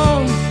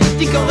brûlants.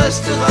 Dis qu'en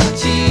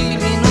restera-t-il,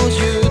 et nos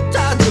yeux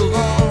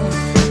t'adorant?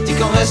 Dis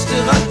qu'en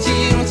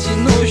restera-t-il si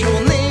nos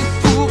journées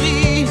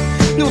pourries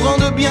nous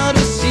rendent bien le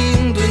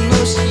signe de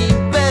nos si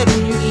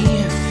belles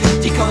nuits?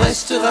 Dis qu'en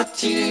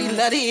restera-t-il?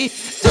 Allez,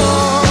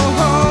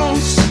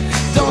 danse,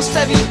 danse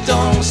ta vie,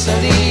 danse,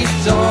 allez,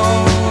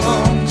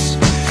 danse,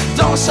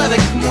 danse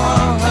avec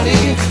moi,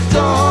 allez,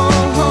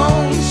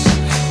 danse,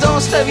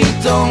 danse ta vie,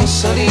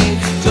 danse, allez,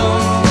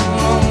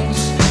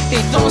 danse,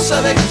 et danse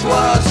avec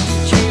toi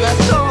si tu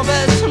attends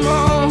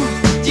bêtement.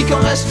 Dis qu'en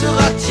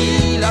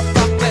restera-t-il à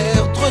pas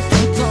perdre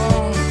ton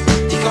temps?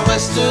 Dis qu'en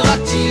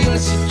restera-t-il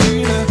si tu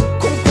ne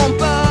comprends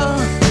pas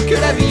que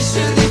la vie se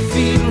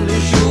défile le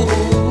jour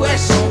où elle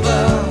s'en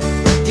va?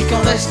 Dis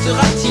qu'en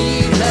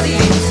restera-t-il?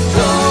 Allez,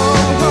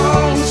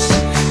 danse,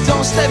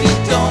 danse ta vie,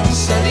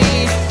 danse,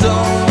 allez,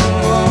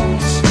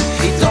 danse,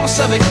 et danse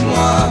avec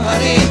moi,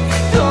 allez,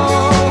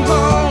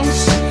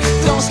 danse,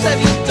 danse ta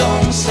vie,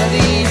 danse,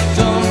 allez,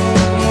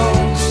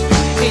 danse,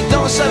 et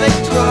danse avec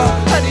toi,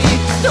 allez,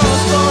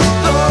 danse, danse,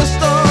 danse,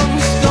 danse,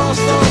 danse,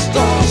 danse,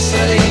 danse,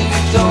 allez,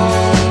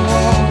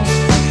 danse,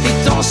 et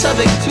danse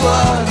avec toi,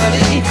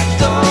 allez,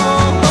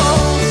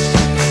 danse,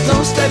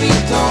 danse ta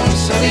vie,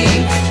 danse,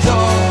 allez,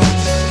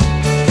 danse,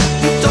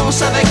 et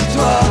danse avec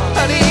toi,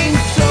 allez,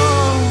 danse.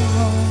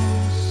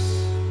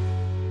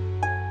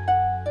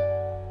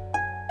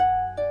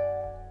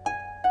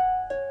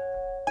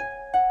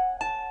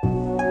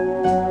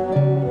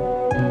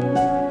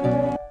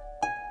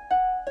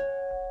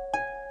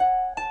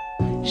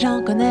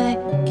 J'en connais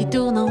qui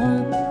tournent en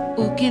rond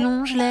ou qui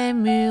longent les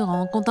murs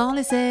en comptant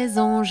les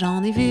saisons.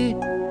 J'en ai vu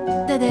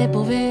des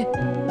dépourvus,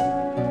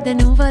 des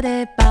nouveaux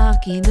départs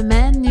qui ne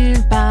mènent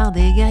nulle part,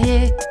 des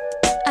guerriers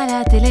à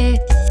la télé,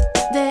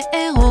 des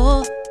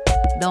héros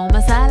dans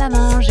ma salle à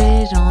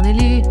manger. J'en ai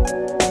lu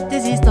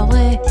des histoires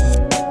vraies,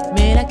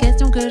 mais la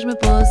question que je me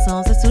pose,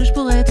 sans ce sou je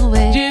pourrais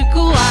trouver du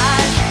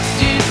courage,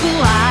 du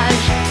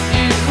courage,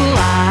 du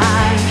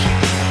courage,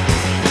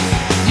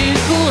 du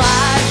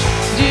courage,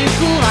 du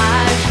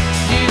courage,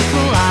 du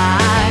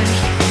courage,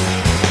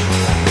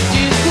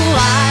 du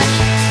courage,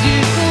 du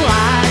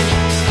courage,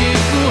 du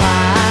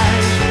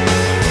courage,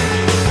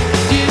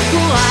 du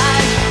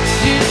courage,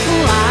 du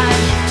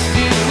courage,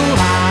 du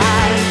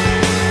courage.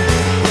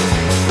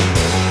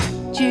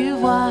 Tu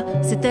vois,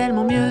 c'est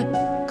tellement mieux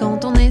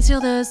quand on est sûr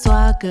de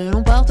soi, que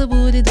l'on porte au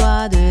bout des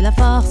doigts de la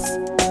force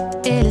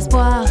et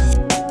l'espoir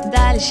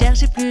d'aller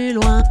chercher plus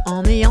loin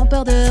en n'ayant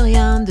peur de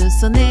rien, de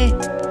sonner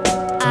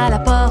à la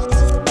porte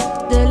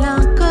de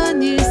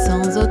l'inconnu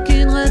sans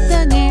aucune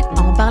retenue.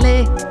 En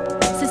parler,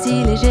 c'est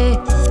si léger,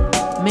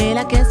 mais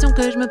la question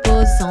que je me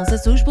pose, sans ce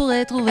sou je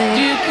pourrais trouver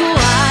du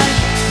courage,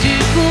 du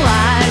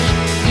courage,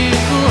 du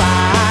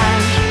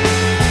courage,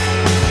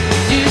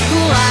 du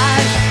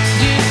courage,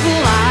 du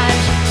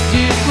courage,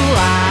 du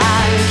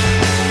courage,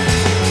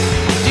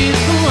 du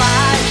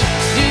courage,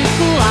 du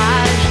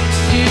courage,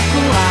 du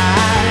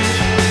courage,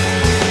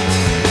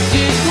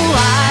 du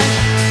courage,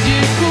 du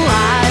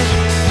courage,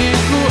 du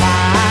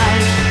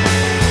courage.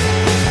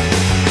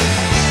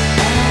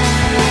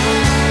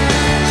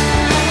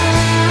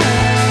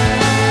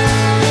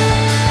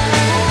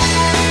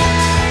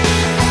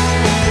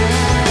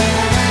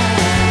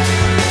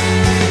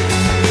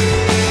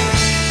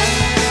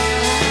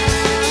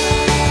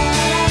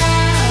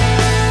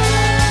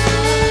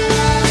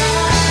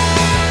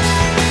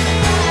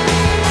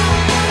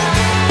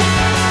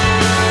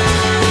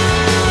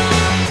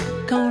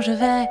 Quand je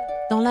vais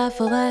dans la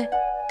forêt,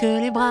 que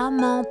les bras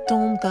m'en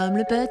tombent comme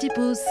le petit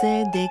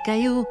poussé des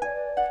cailloux,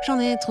 j'en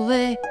ai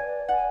trouvé,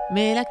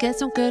 mais la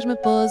question que je me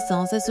pose,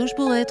 sans ce sou je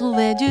pourrais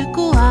trouver du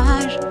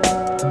courage,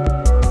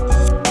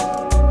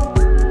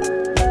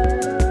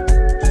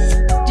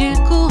 du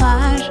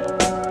courage,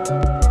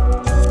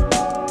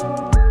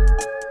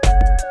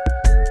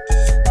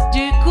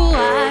 du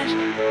courage,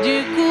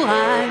 du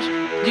courage,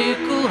 du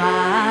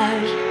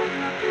courage,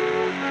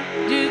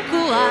 du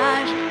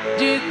courage,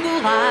 du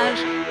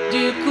courage,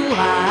 du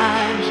courage,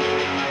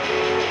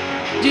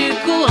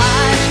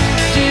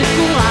 du courage, du courage, du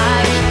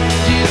courage,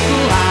 du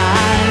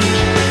courage,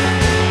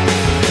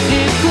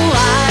 du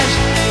courage,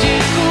 du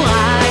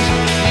courage,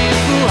 du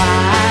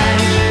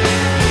courage.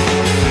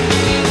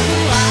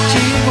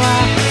 Tu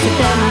vois, c'est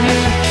tellement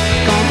mieux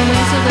quand on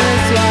est sûr de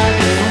soi,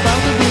 que l'on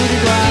porte au bout des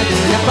doigts de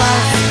la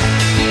force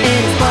et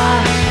l'espoir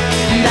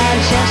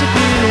d'aller chercher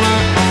plus loin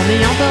en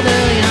n'ayant peur de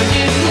rien.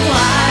 Du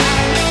courage,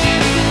 du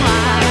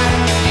courage,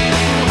 du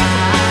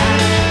courage.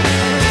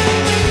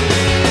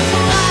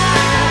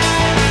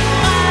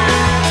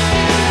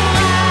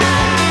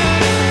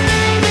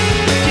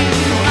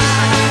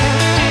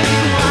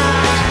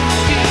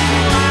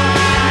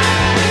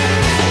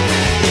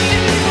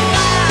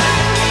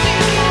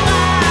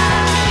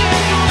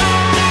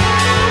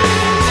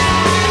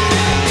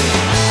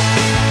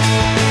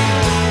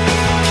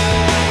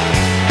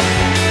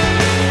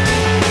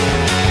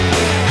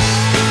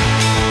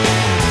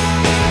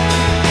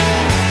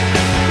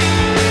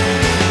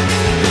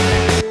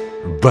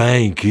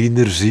 bem, que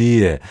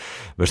energia!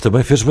 Mas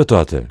também fez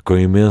batota, com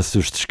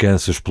imensos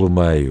descansos pelo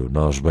meio,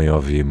 nós bem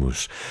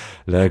ouvimos.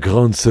 La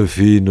Grande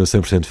Sophie no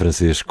 100%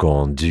 francês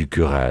com du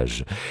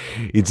courage.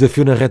 E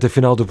desafio na reta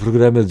final do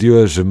programa de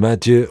hoje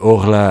Mathieu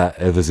Orlat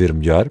a fazer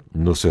melhor,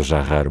 no seu já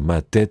raro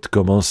Ma tête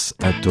commence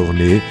à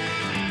tourner.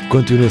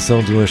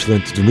 Continuação de um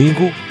excelente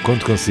domingo,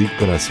 conto consigo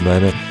para a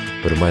semana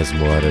para mais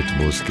uma hora de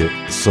música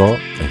só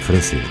em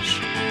francês.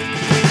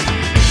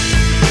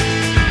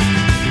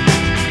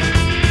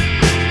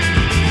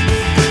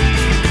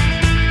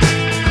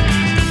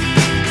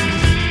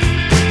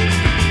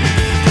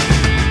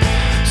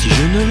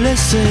 Ne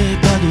laissais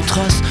pas de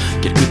traces,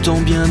 quelque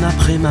temps bien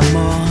après ma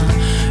mort.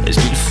 Est-ce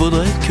qu'il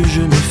faudrait que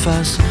je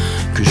m'efface,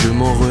 que je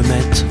m'en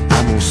remette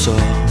à mon sort?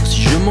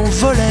 Si je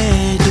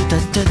m'envolais de ta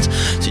tête,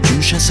 si tu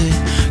me chassais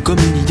comme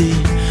une idée,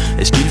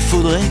 est-ce qu'il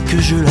faudrait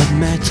que je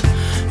l'admette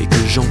et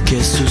que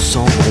j'encaisse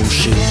sans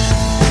broncher?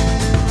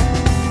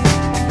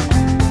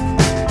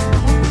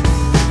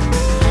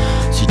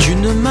 Si tu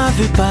ne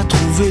m'avais pas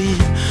trouvé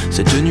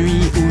cette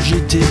nuit où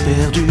j'étais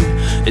perdu,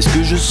 est-ce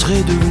que je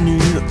serais devenu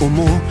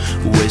homo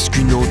ou est-ce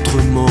qu'une autre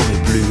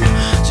m'aurait plu?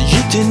 Si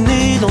j'étais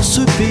né dans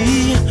ce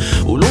pays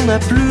où l'on n'a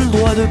plus le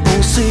droit de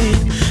penser,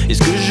 est-ce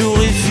que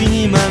j'aurais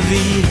fini ma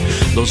vie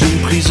dans une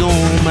prison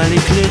mal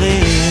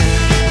éclairée?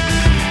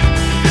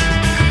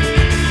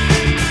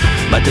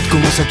 Ma tête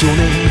commence à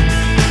tourner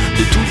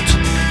de toutes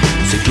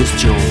ces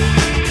questions.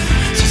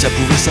 Si ça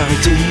pouvait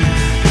s'arrêter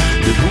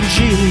de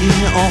bouger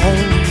en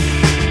rond,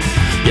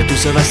 bientôt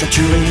ça va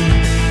saturer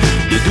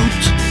de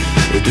doutes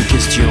et de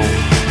questions.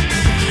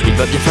 Il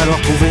va bien falloir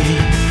trouver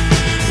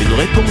une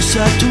réponse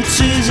à toutes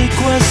ces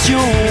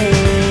équations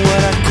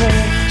à la con.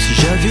 Si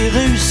j'avais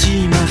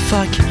réussi ma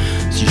fac,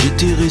 si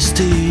j'étais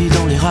resté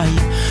dans les rails,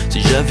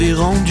 si j'avais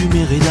rendu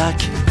mes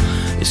rédacs,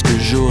 est-ce que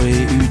j'aurais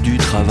eu du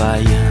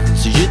travail?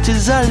 Si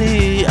j'étais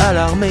allé à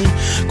l'armée,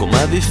 qu'on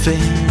m'avait fait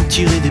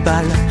tirer des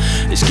balles,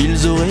 est-ce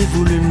qu'ils auraient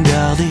voulu me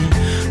garder?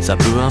 Ça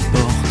peu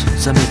importe,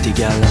 ça m'est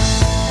égal.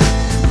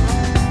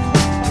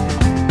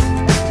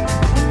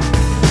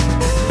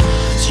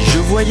 Je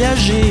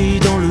voyageais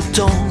dans le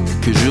temps,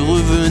 que je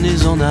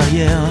revenais en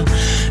arrière,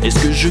 est-ce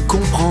que je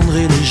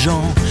comprendrais les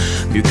gens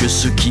mieux que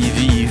ceux qui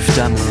vivent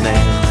à mon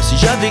air? Si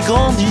j'avais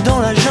grandi dans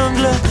la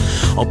jungle,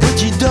 en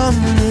petit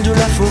homme de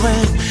la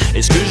forêt,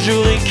 est-ce que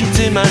j'aurais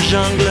quitté ma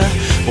jungle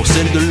pour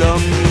celle de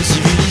l'homme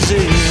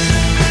civilisé?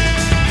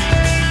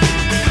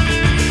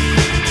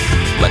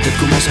 Ma tête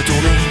commence à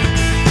tourner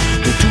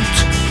de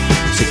toutes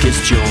ces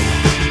questions.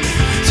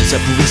 Si ça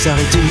pouvait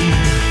s'arrêter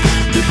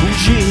de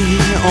bouger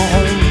en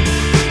rond,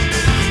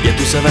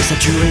 bientôt ça va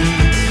saturer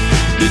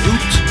de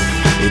doutes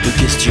et de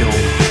questions.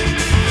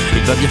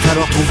 Il va bien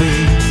falloir trouver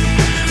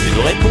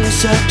une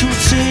réponse à toutes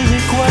ces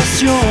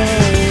équations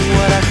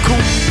à la con.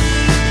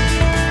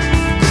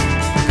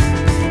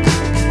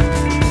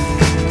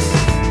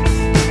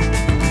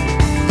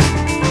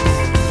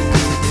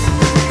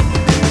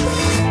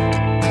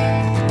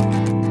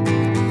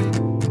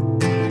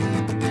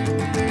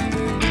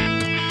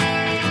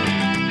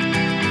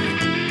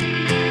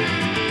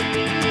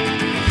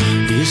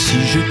 Et si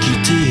je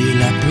quittais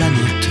la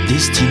planète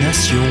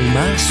destination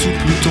Mars ou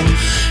Pluton,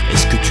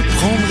 est-ce que tu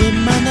prendrais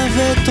ma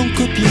navette en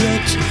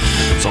copilote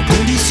sans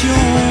condition?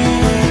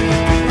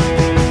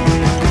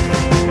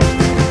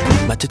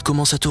 Ma tête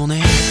commence à tourner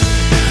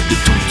de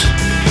toutes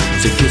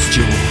ces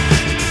questions.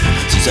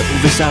 Si ça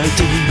pouvait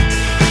s'arrêter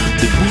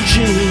de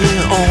bouger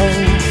en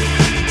rond,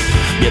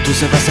 bientôt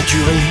ça va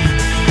saturer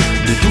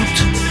de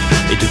doutes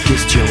et de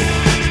questions.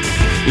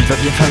 Il va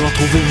bien falloir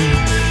trouver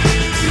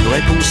une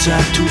réponse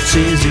à toutes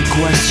ces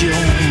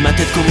équations. Ma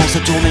tête commence à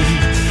tourner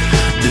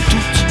de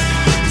toutes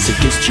ces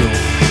questions.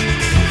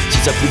 Si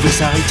ça pouvait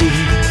s'arrêter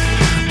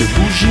de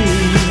bouger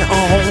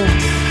en rond,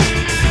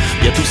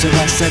 bientôt ça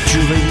va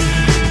saturer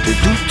de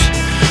doutes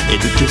et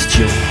de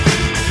questions.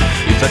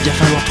 Il va bien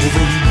falloir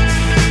trouver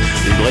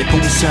une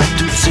réponse à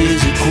toutes ces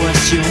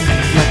équations.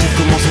 Ma tête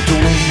commence à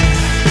tourner.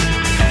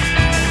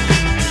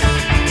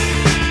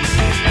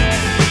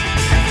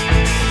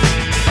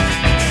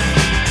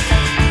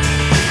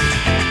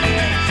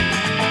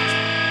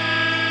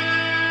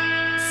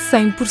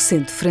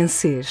 100%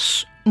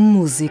 francês.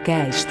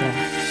 Música extra.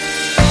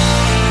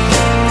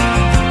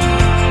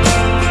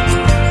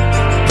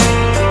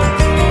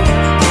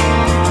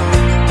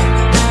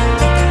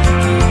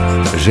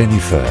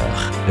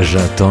 Jennifer,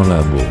 J'attends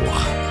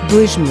l'amour.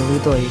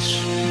 2002.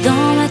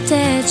 Dans ma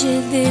tête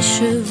j'ai des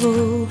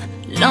chevaux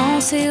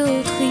lancés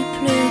au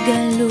triple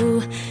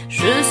galop.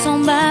 Je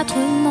sens battre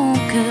mon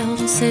cœur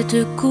dans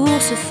cette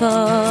course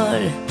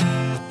folle.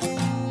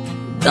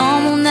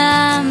 Dans mon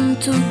âme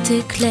tout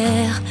est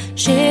clair,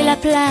 j'ai la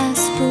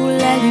place pour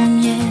la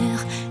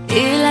lumière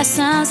et la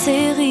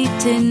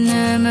sincérité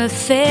ne me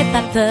fait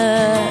pas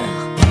peur.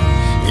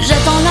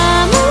 J'attends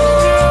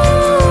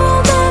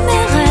l'amour de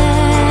mes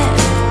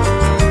rêves,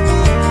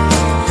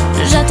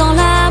 j'attends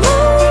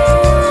l'amour,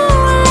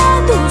 la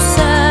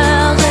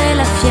douceur et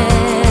la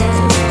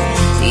fièvre.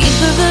 Il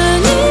peut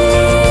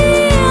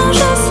venir,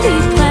 je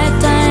suis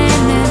prête à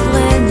aimer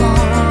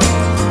vraiment.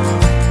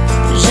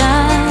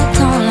 J'attends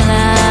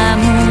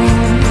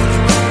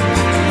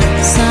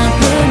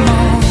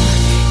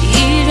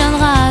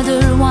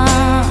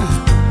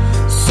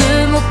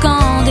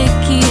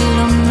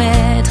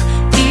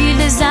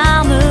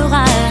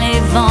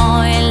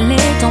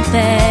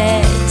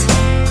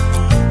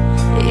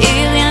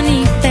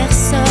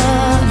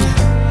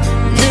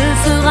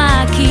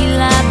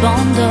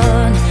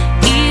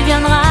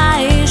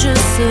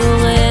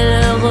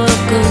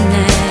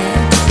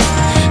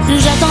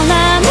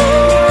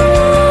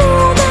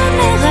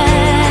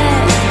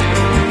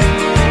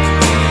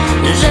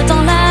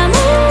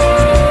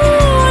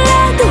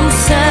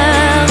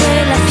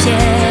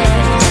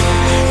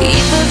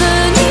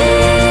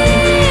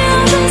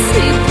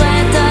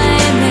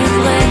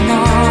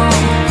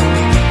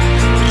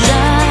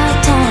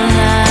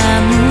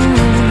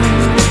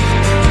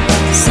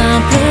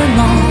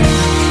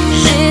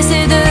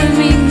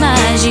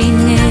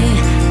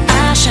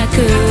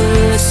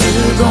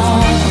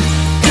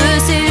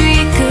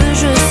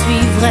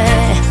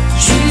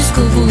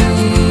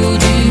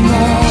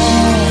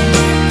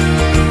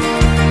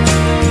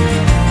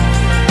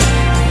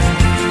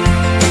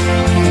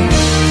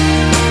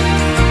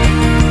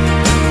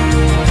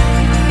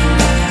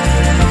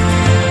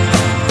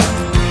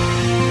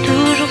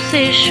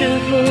des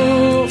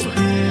chevaux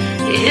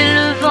et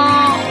le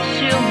vent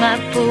sur ma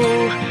peau.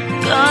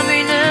 Comme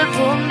une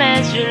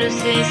promesse, je le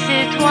sais,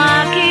 c'est toi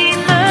qui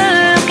me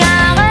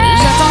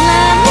caresse. J'attends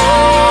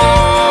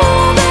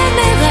l'amour de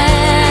mes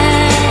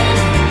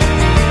rêves.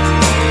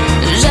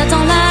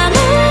 J'attends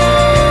l'amour,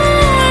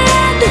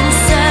 la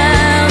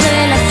douceur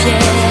et la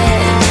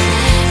fièvre.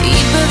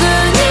 Il peut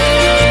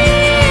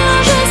venir,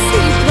 je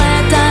suis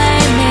prête à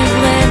aimer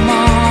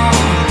vraiment.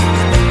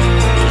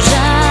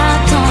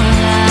 J'attends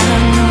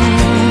l'amour.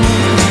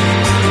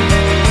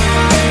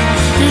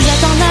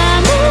 J'attends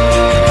l'amour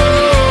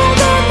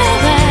de mes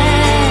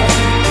rêves.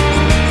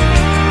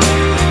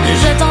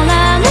 J'attends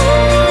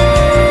l'amour,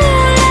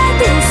 la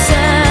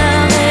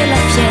douceur et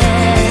la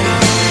fièvre.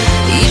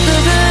 Il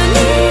peut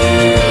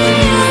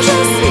venir, je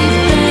suis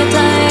prête à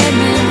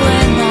aimer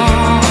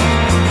vraiment.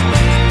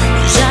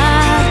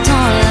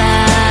 J'attends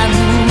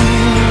l'amour,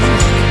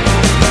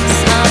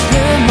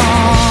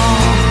 simplement.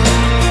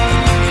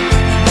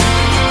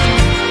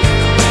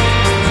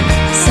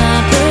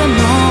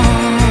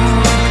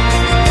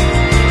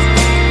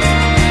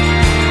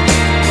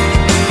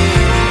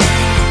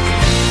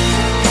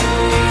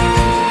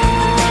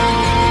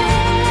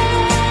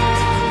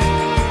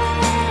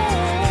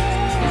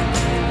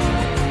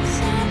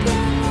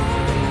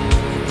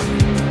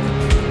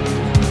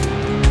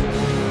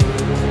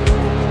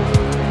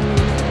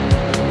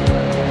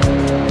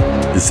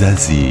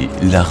 Zazie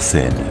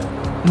Larsen.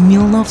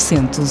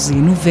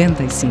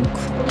 1995.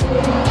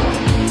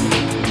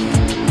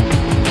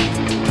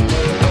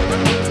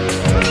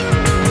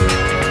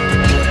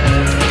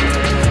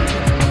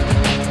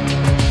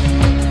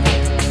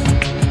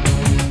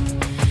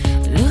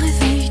 Le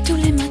réveil tous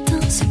les matins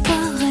c'est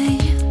pareil.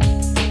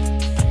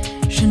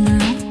 Je ne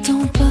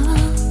l'entends pas.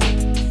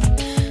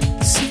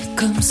 C'est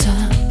comme ça.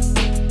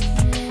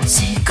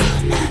 C'est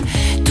comme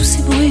tous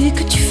ces bruits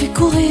que tu fais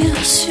courir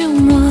sur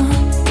moi.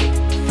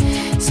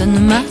 Ça ne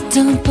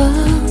m'atteint pas.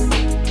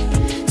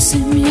 C'est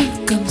mieux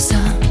comme ça.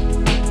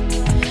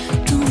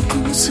 Tant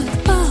qu'on se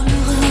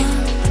parlera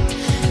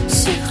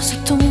sur ce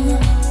ton,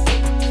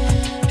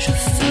 je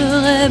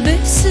ferai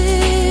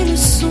baisser le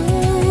son.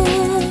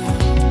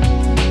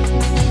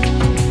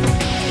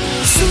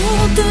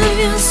 Sourd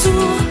devient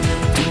sourd,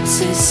 toutes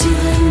ces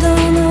sirènes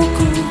dans nos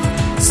cours,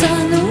 ça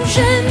nous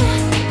gêne.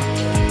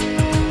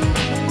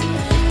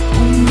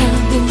 On a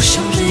beau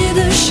changer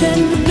de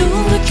chaîne,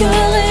 lourd, le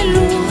cœur est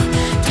lourd.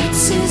 Toutes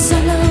ces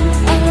alarmes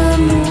à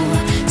l'amour,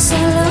 ça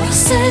leur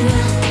scène.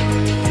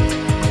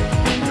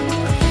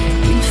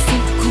 Il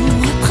faut qu'on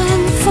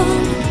reprenne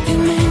forme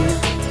humaine.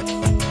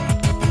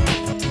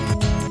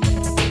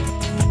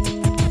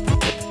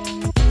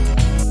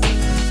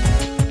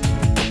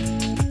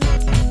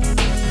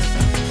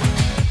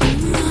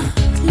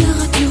 La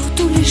radio,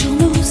 tous les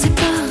journaux, c'est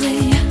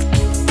pareil.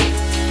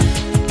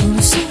 On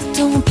ne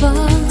s'entend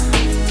pas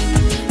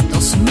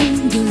dans ce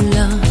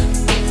monde-là.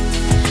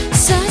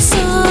 Ça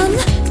sonne,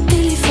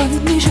 téléphone,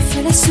 mais je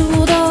fais la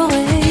sourde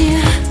oreille.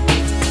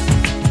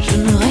 Je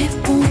ne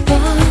réponds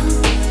pas,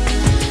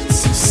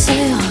 ça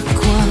sert à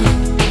quoi?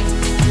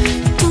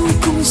 Tant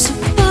qu'on se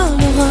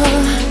parlera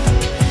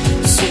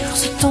sur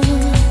ce ton,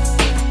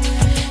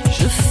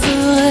 je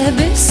ferai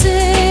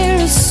baisser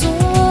le son.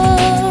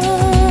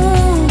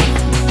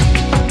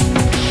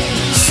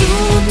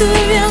 Sourd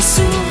devient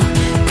sourd,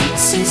 toutes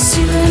ces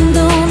sirènes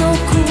dans nos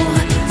cours,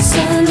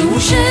 ça nous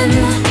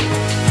gêne.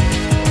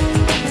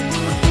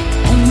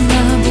 On a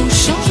beau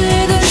changer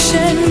de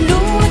chaîne,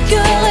 lourd, le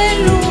cœur est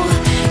lourd.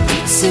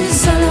 Toutes ces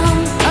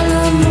alarmes à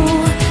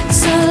l'amour,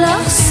 ça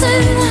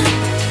l'arsène.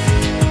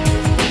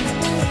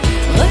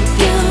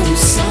 Regarde où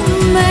ça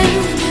nous mène,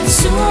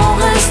 sourd on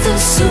reste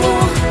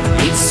sourd.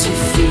 Il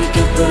suffit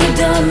qu'un peu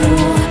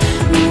d'amour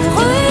nous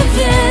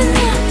revienne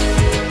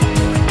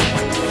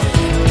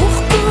pour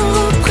qu'on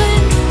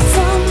reprenne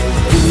forme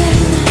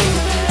humaine.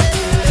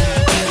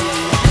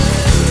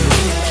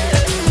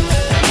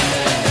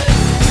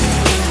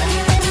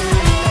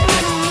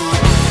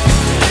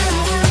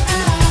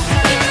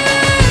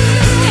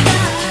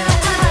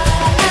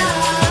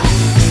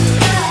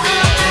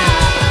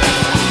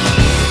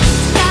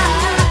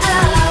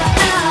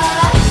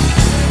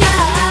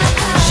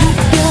 Je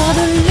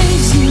garde les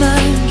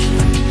images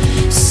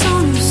sans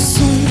le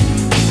son.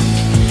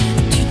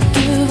 Tu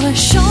devrais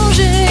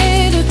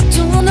changer de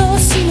ton, nos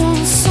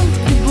silences sont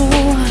plus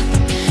beaux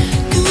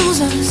que nos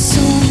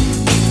accents.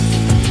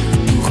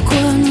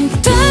 Pourquoi nous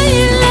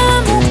tailler là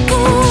mon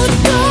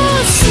couteau?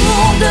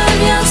 Sourd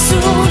devient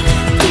sourd,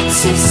 toutes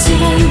ces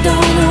sirènes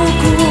dans nos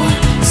cours,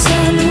 ça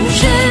nous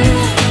gêne.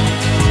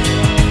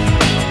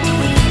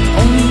 On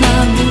a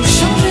beau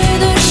changer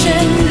de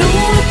chaîne,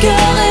 lourd, le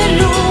cœur est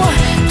lourd.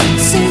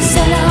 Toutes ces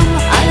alarmes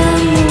à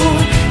l'amour,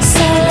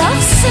 ça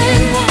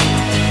l'arsène.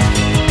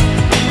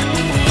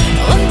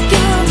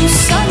 Regarde où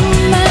ça nous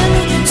mène,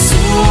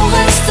 sourd on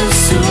reste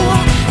sourd.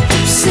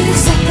 Tous ces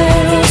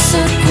appels au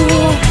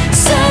secours,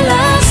 ça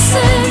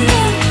l'arsène.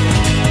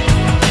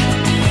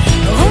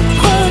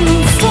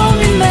 Reprenons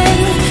forme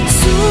humaine,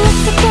 sourd,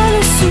 fais pas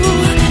le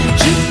sourd.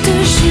 Je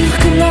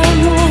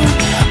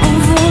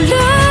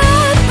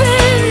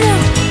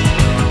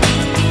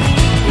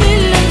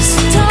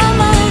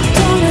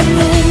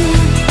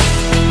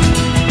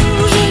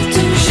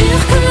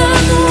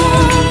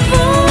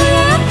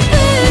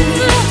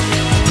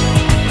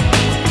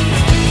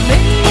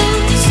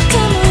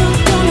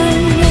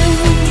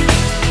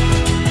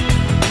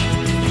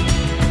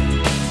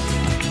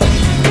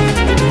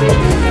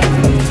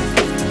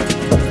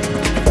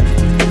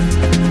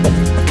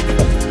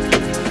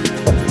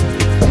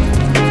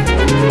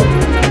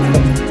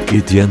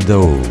Etienne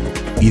Dao,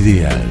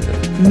 Idéal.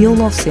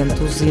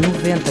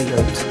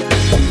 1998.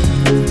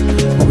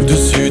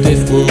 Au-dessus des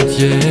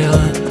frontières,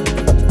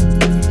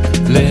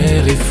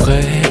 l'air est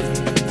frais.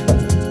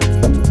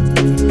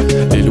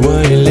 Les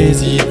lois et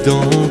les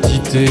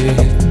identités,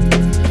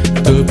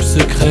 top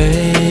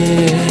secret.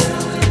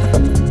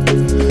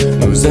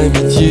 Nos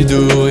amitiés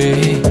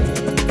dorées,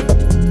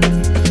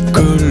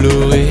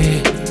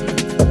 colorées.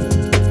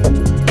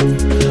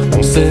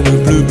 On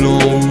s'aime bleu, blanc,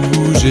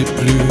 rouge et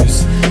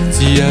plus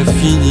si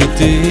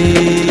affinité.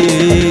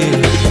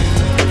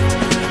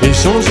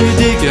 Échanger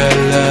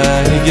d'égal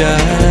à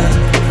égal.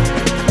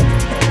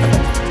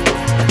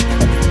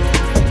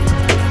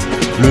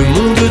 Le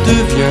monde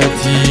devient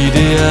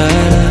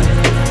idéal.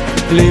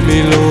 Les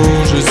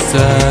mélanges,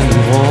 ça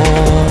nous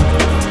rend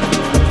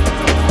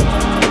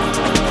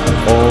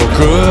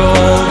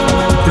encore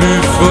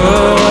plus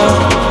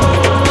fort.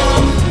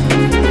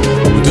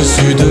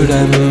 Au-dessus de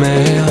la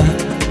mer,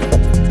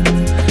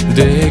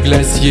 des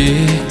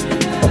glaciers,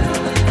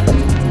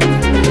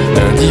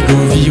 indigo,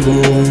 viro,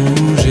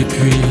 rouge et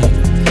puis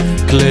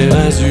clair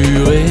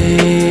azuré.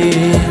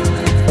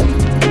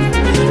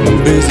 Nos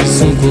baisers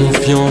sont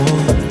confiants,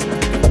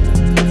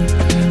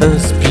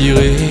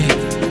 inspirés.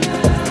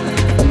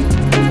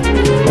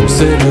 On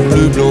s'aime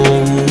bleu, blanc,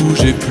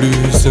 rouge et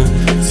plus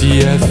si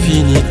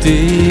affinité.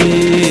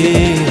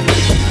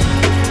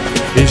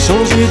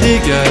 Échanger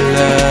d'égal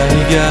à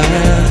égal.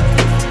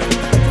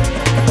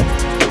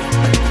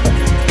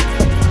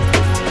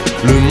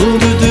 Le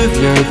monde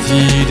devient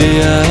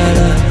idéal.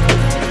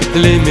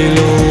 Les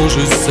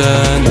mélanges, ça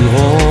nous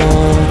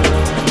rend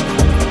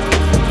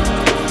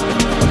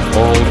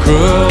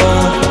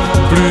encore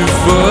plus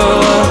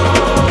fort.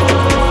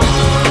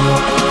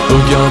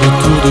 Regarde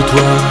autour de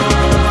toi,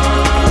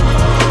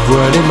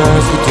 vois les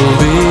masques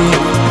tomber.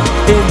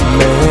 Et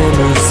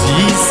même si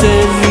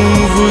ces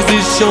nouveaux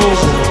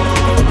échanges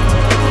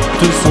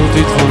te sont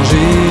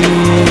étrangers,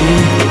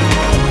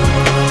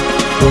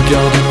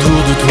 regarde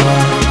autour de toi,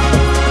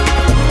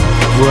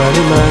 vois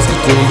les masques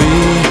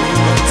tomber.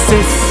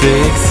 C'est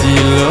sexy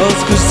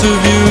lorsque ce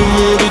vieux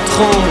monde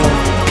tremble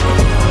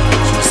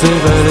sur ses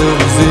valeurs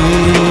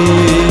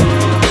usées.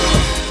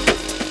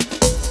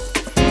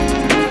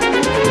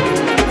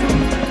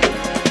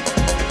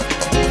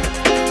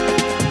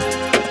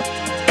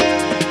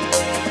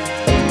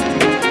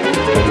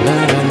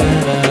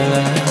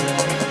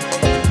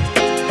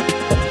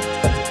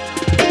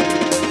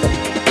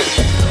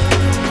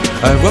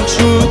 Avoir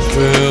chaud au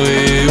cœur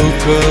et au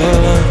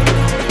corps,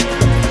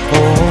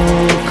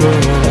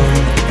 encore.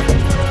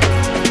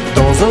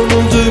 Dans un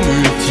monde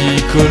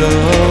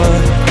multicolore,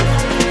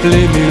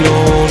 les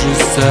mélanges,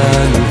 ça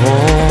nous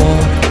rend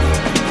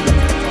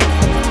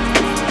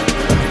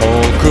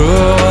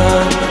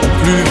encore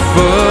plus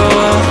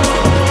fort.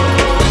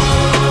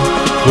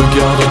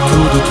 Regarde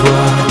autour de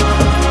toi,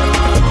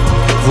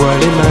 vois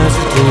les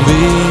masques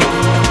tomber.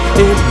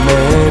 Et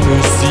même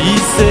si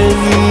ces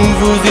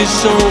nouveaux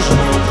échanges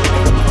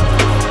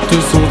te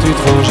sont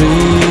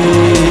étrangers,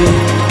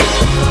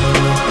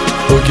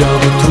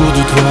 regarde autour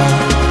de toi,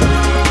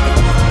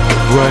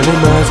 vois les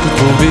masques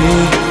tomber.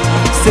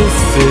 C'est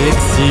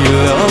sexy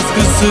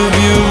lorsque ce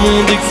vieux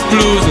monde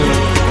explose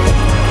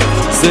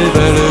ses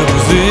valeurs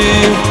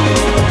usées.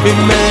 Et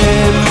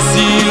même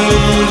si le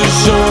monde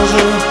change,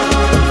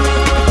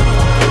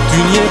 tu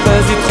n'y es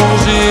pas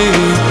étranger.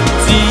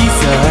 Si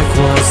ça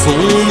coince, on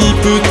y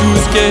peut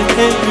tous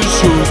quelque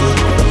chose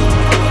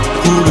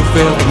pour le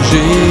faire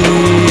bouger.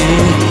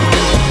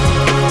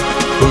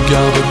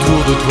 Regarde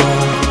autour de toi,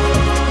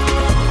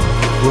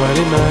 vois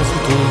les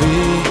masques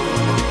tomber.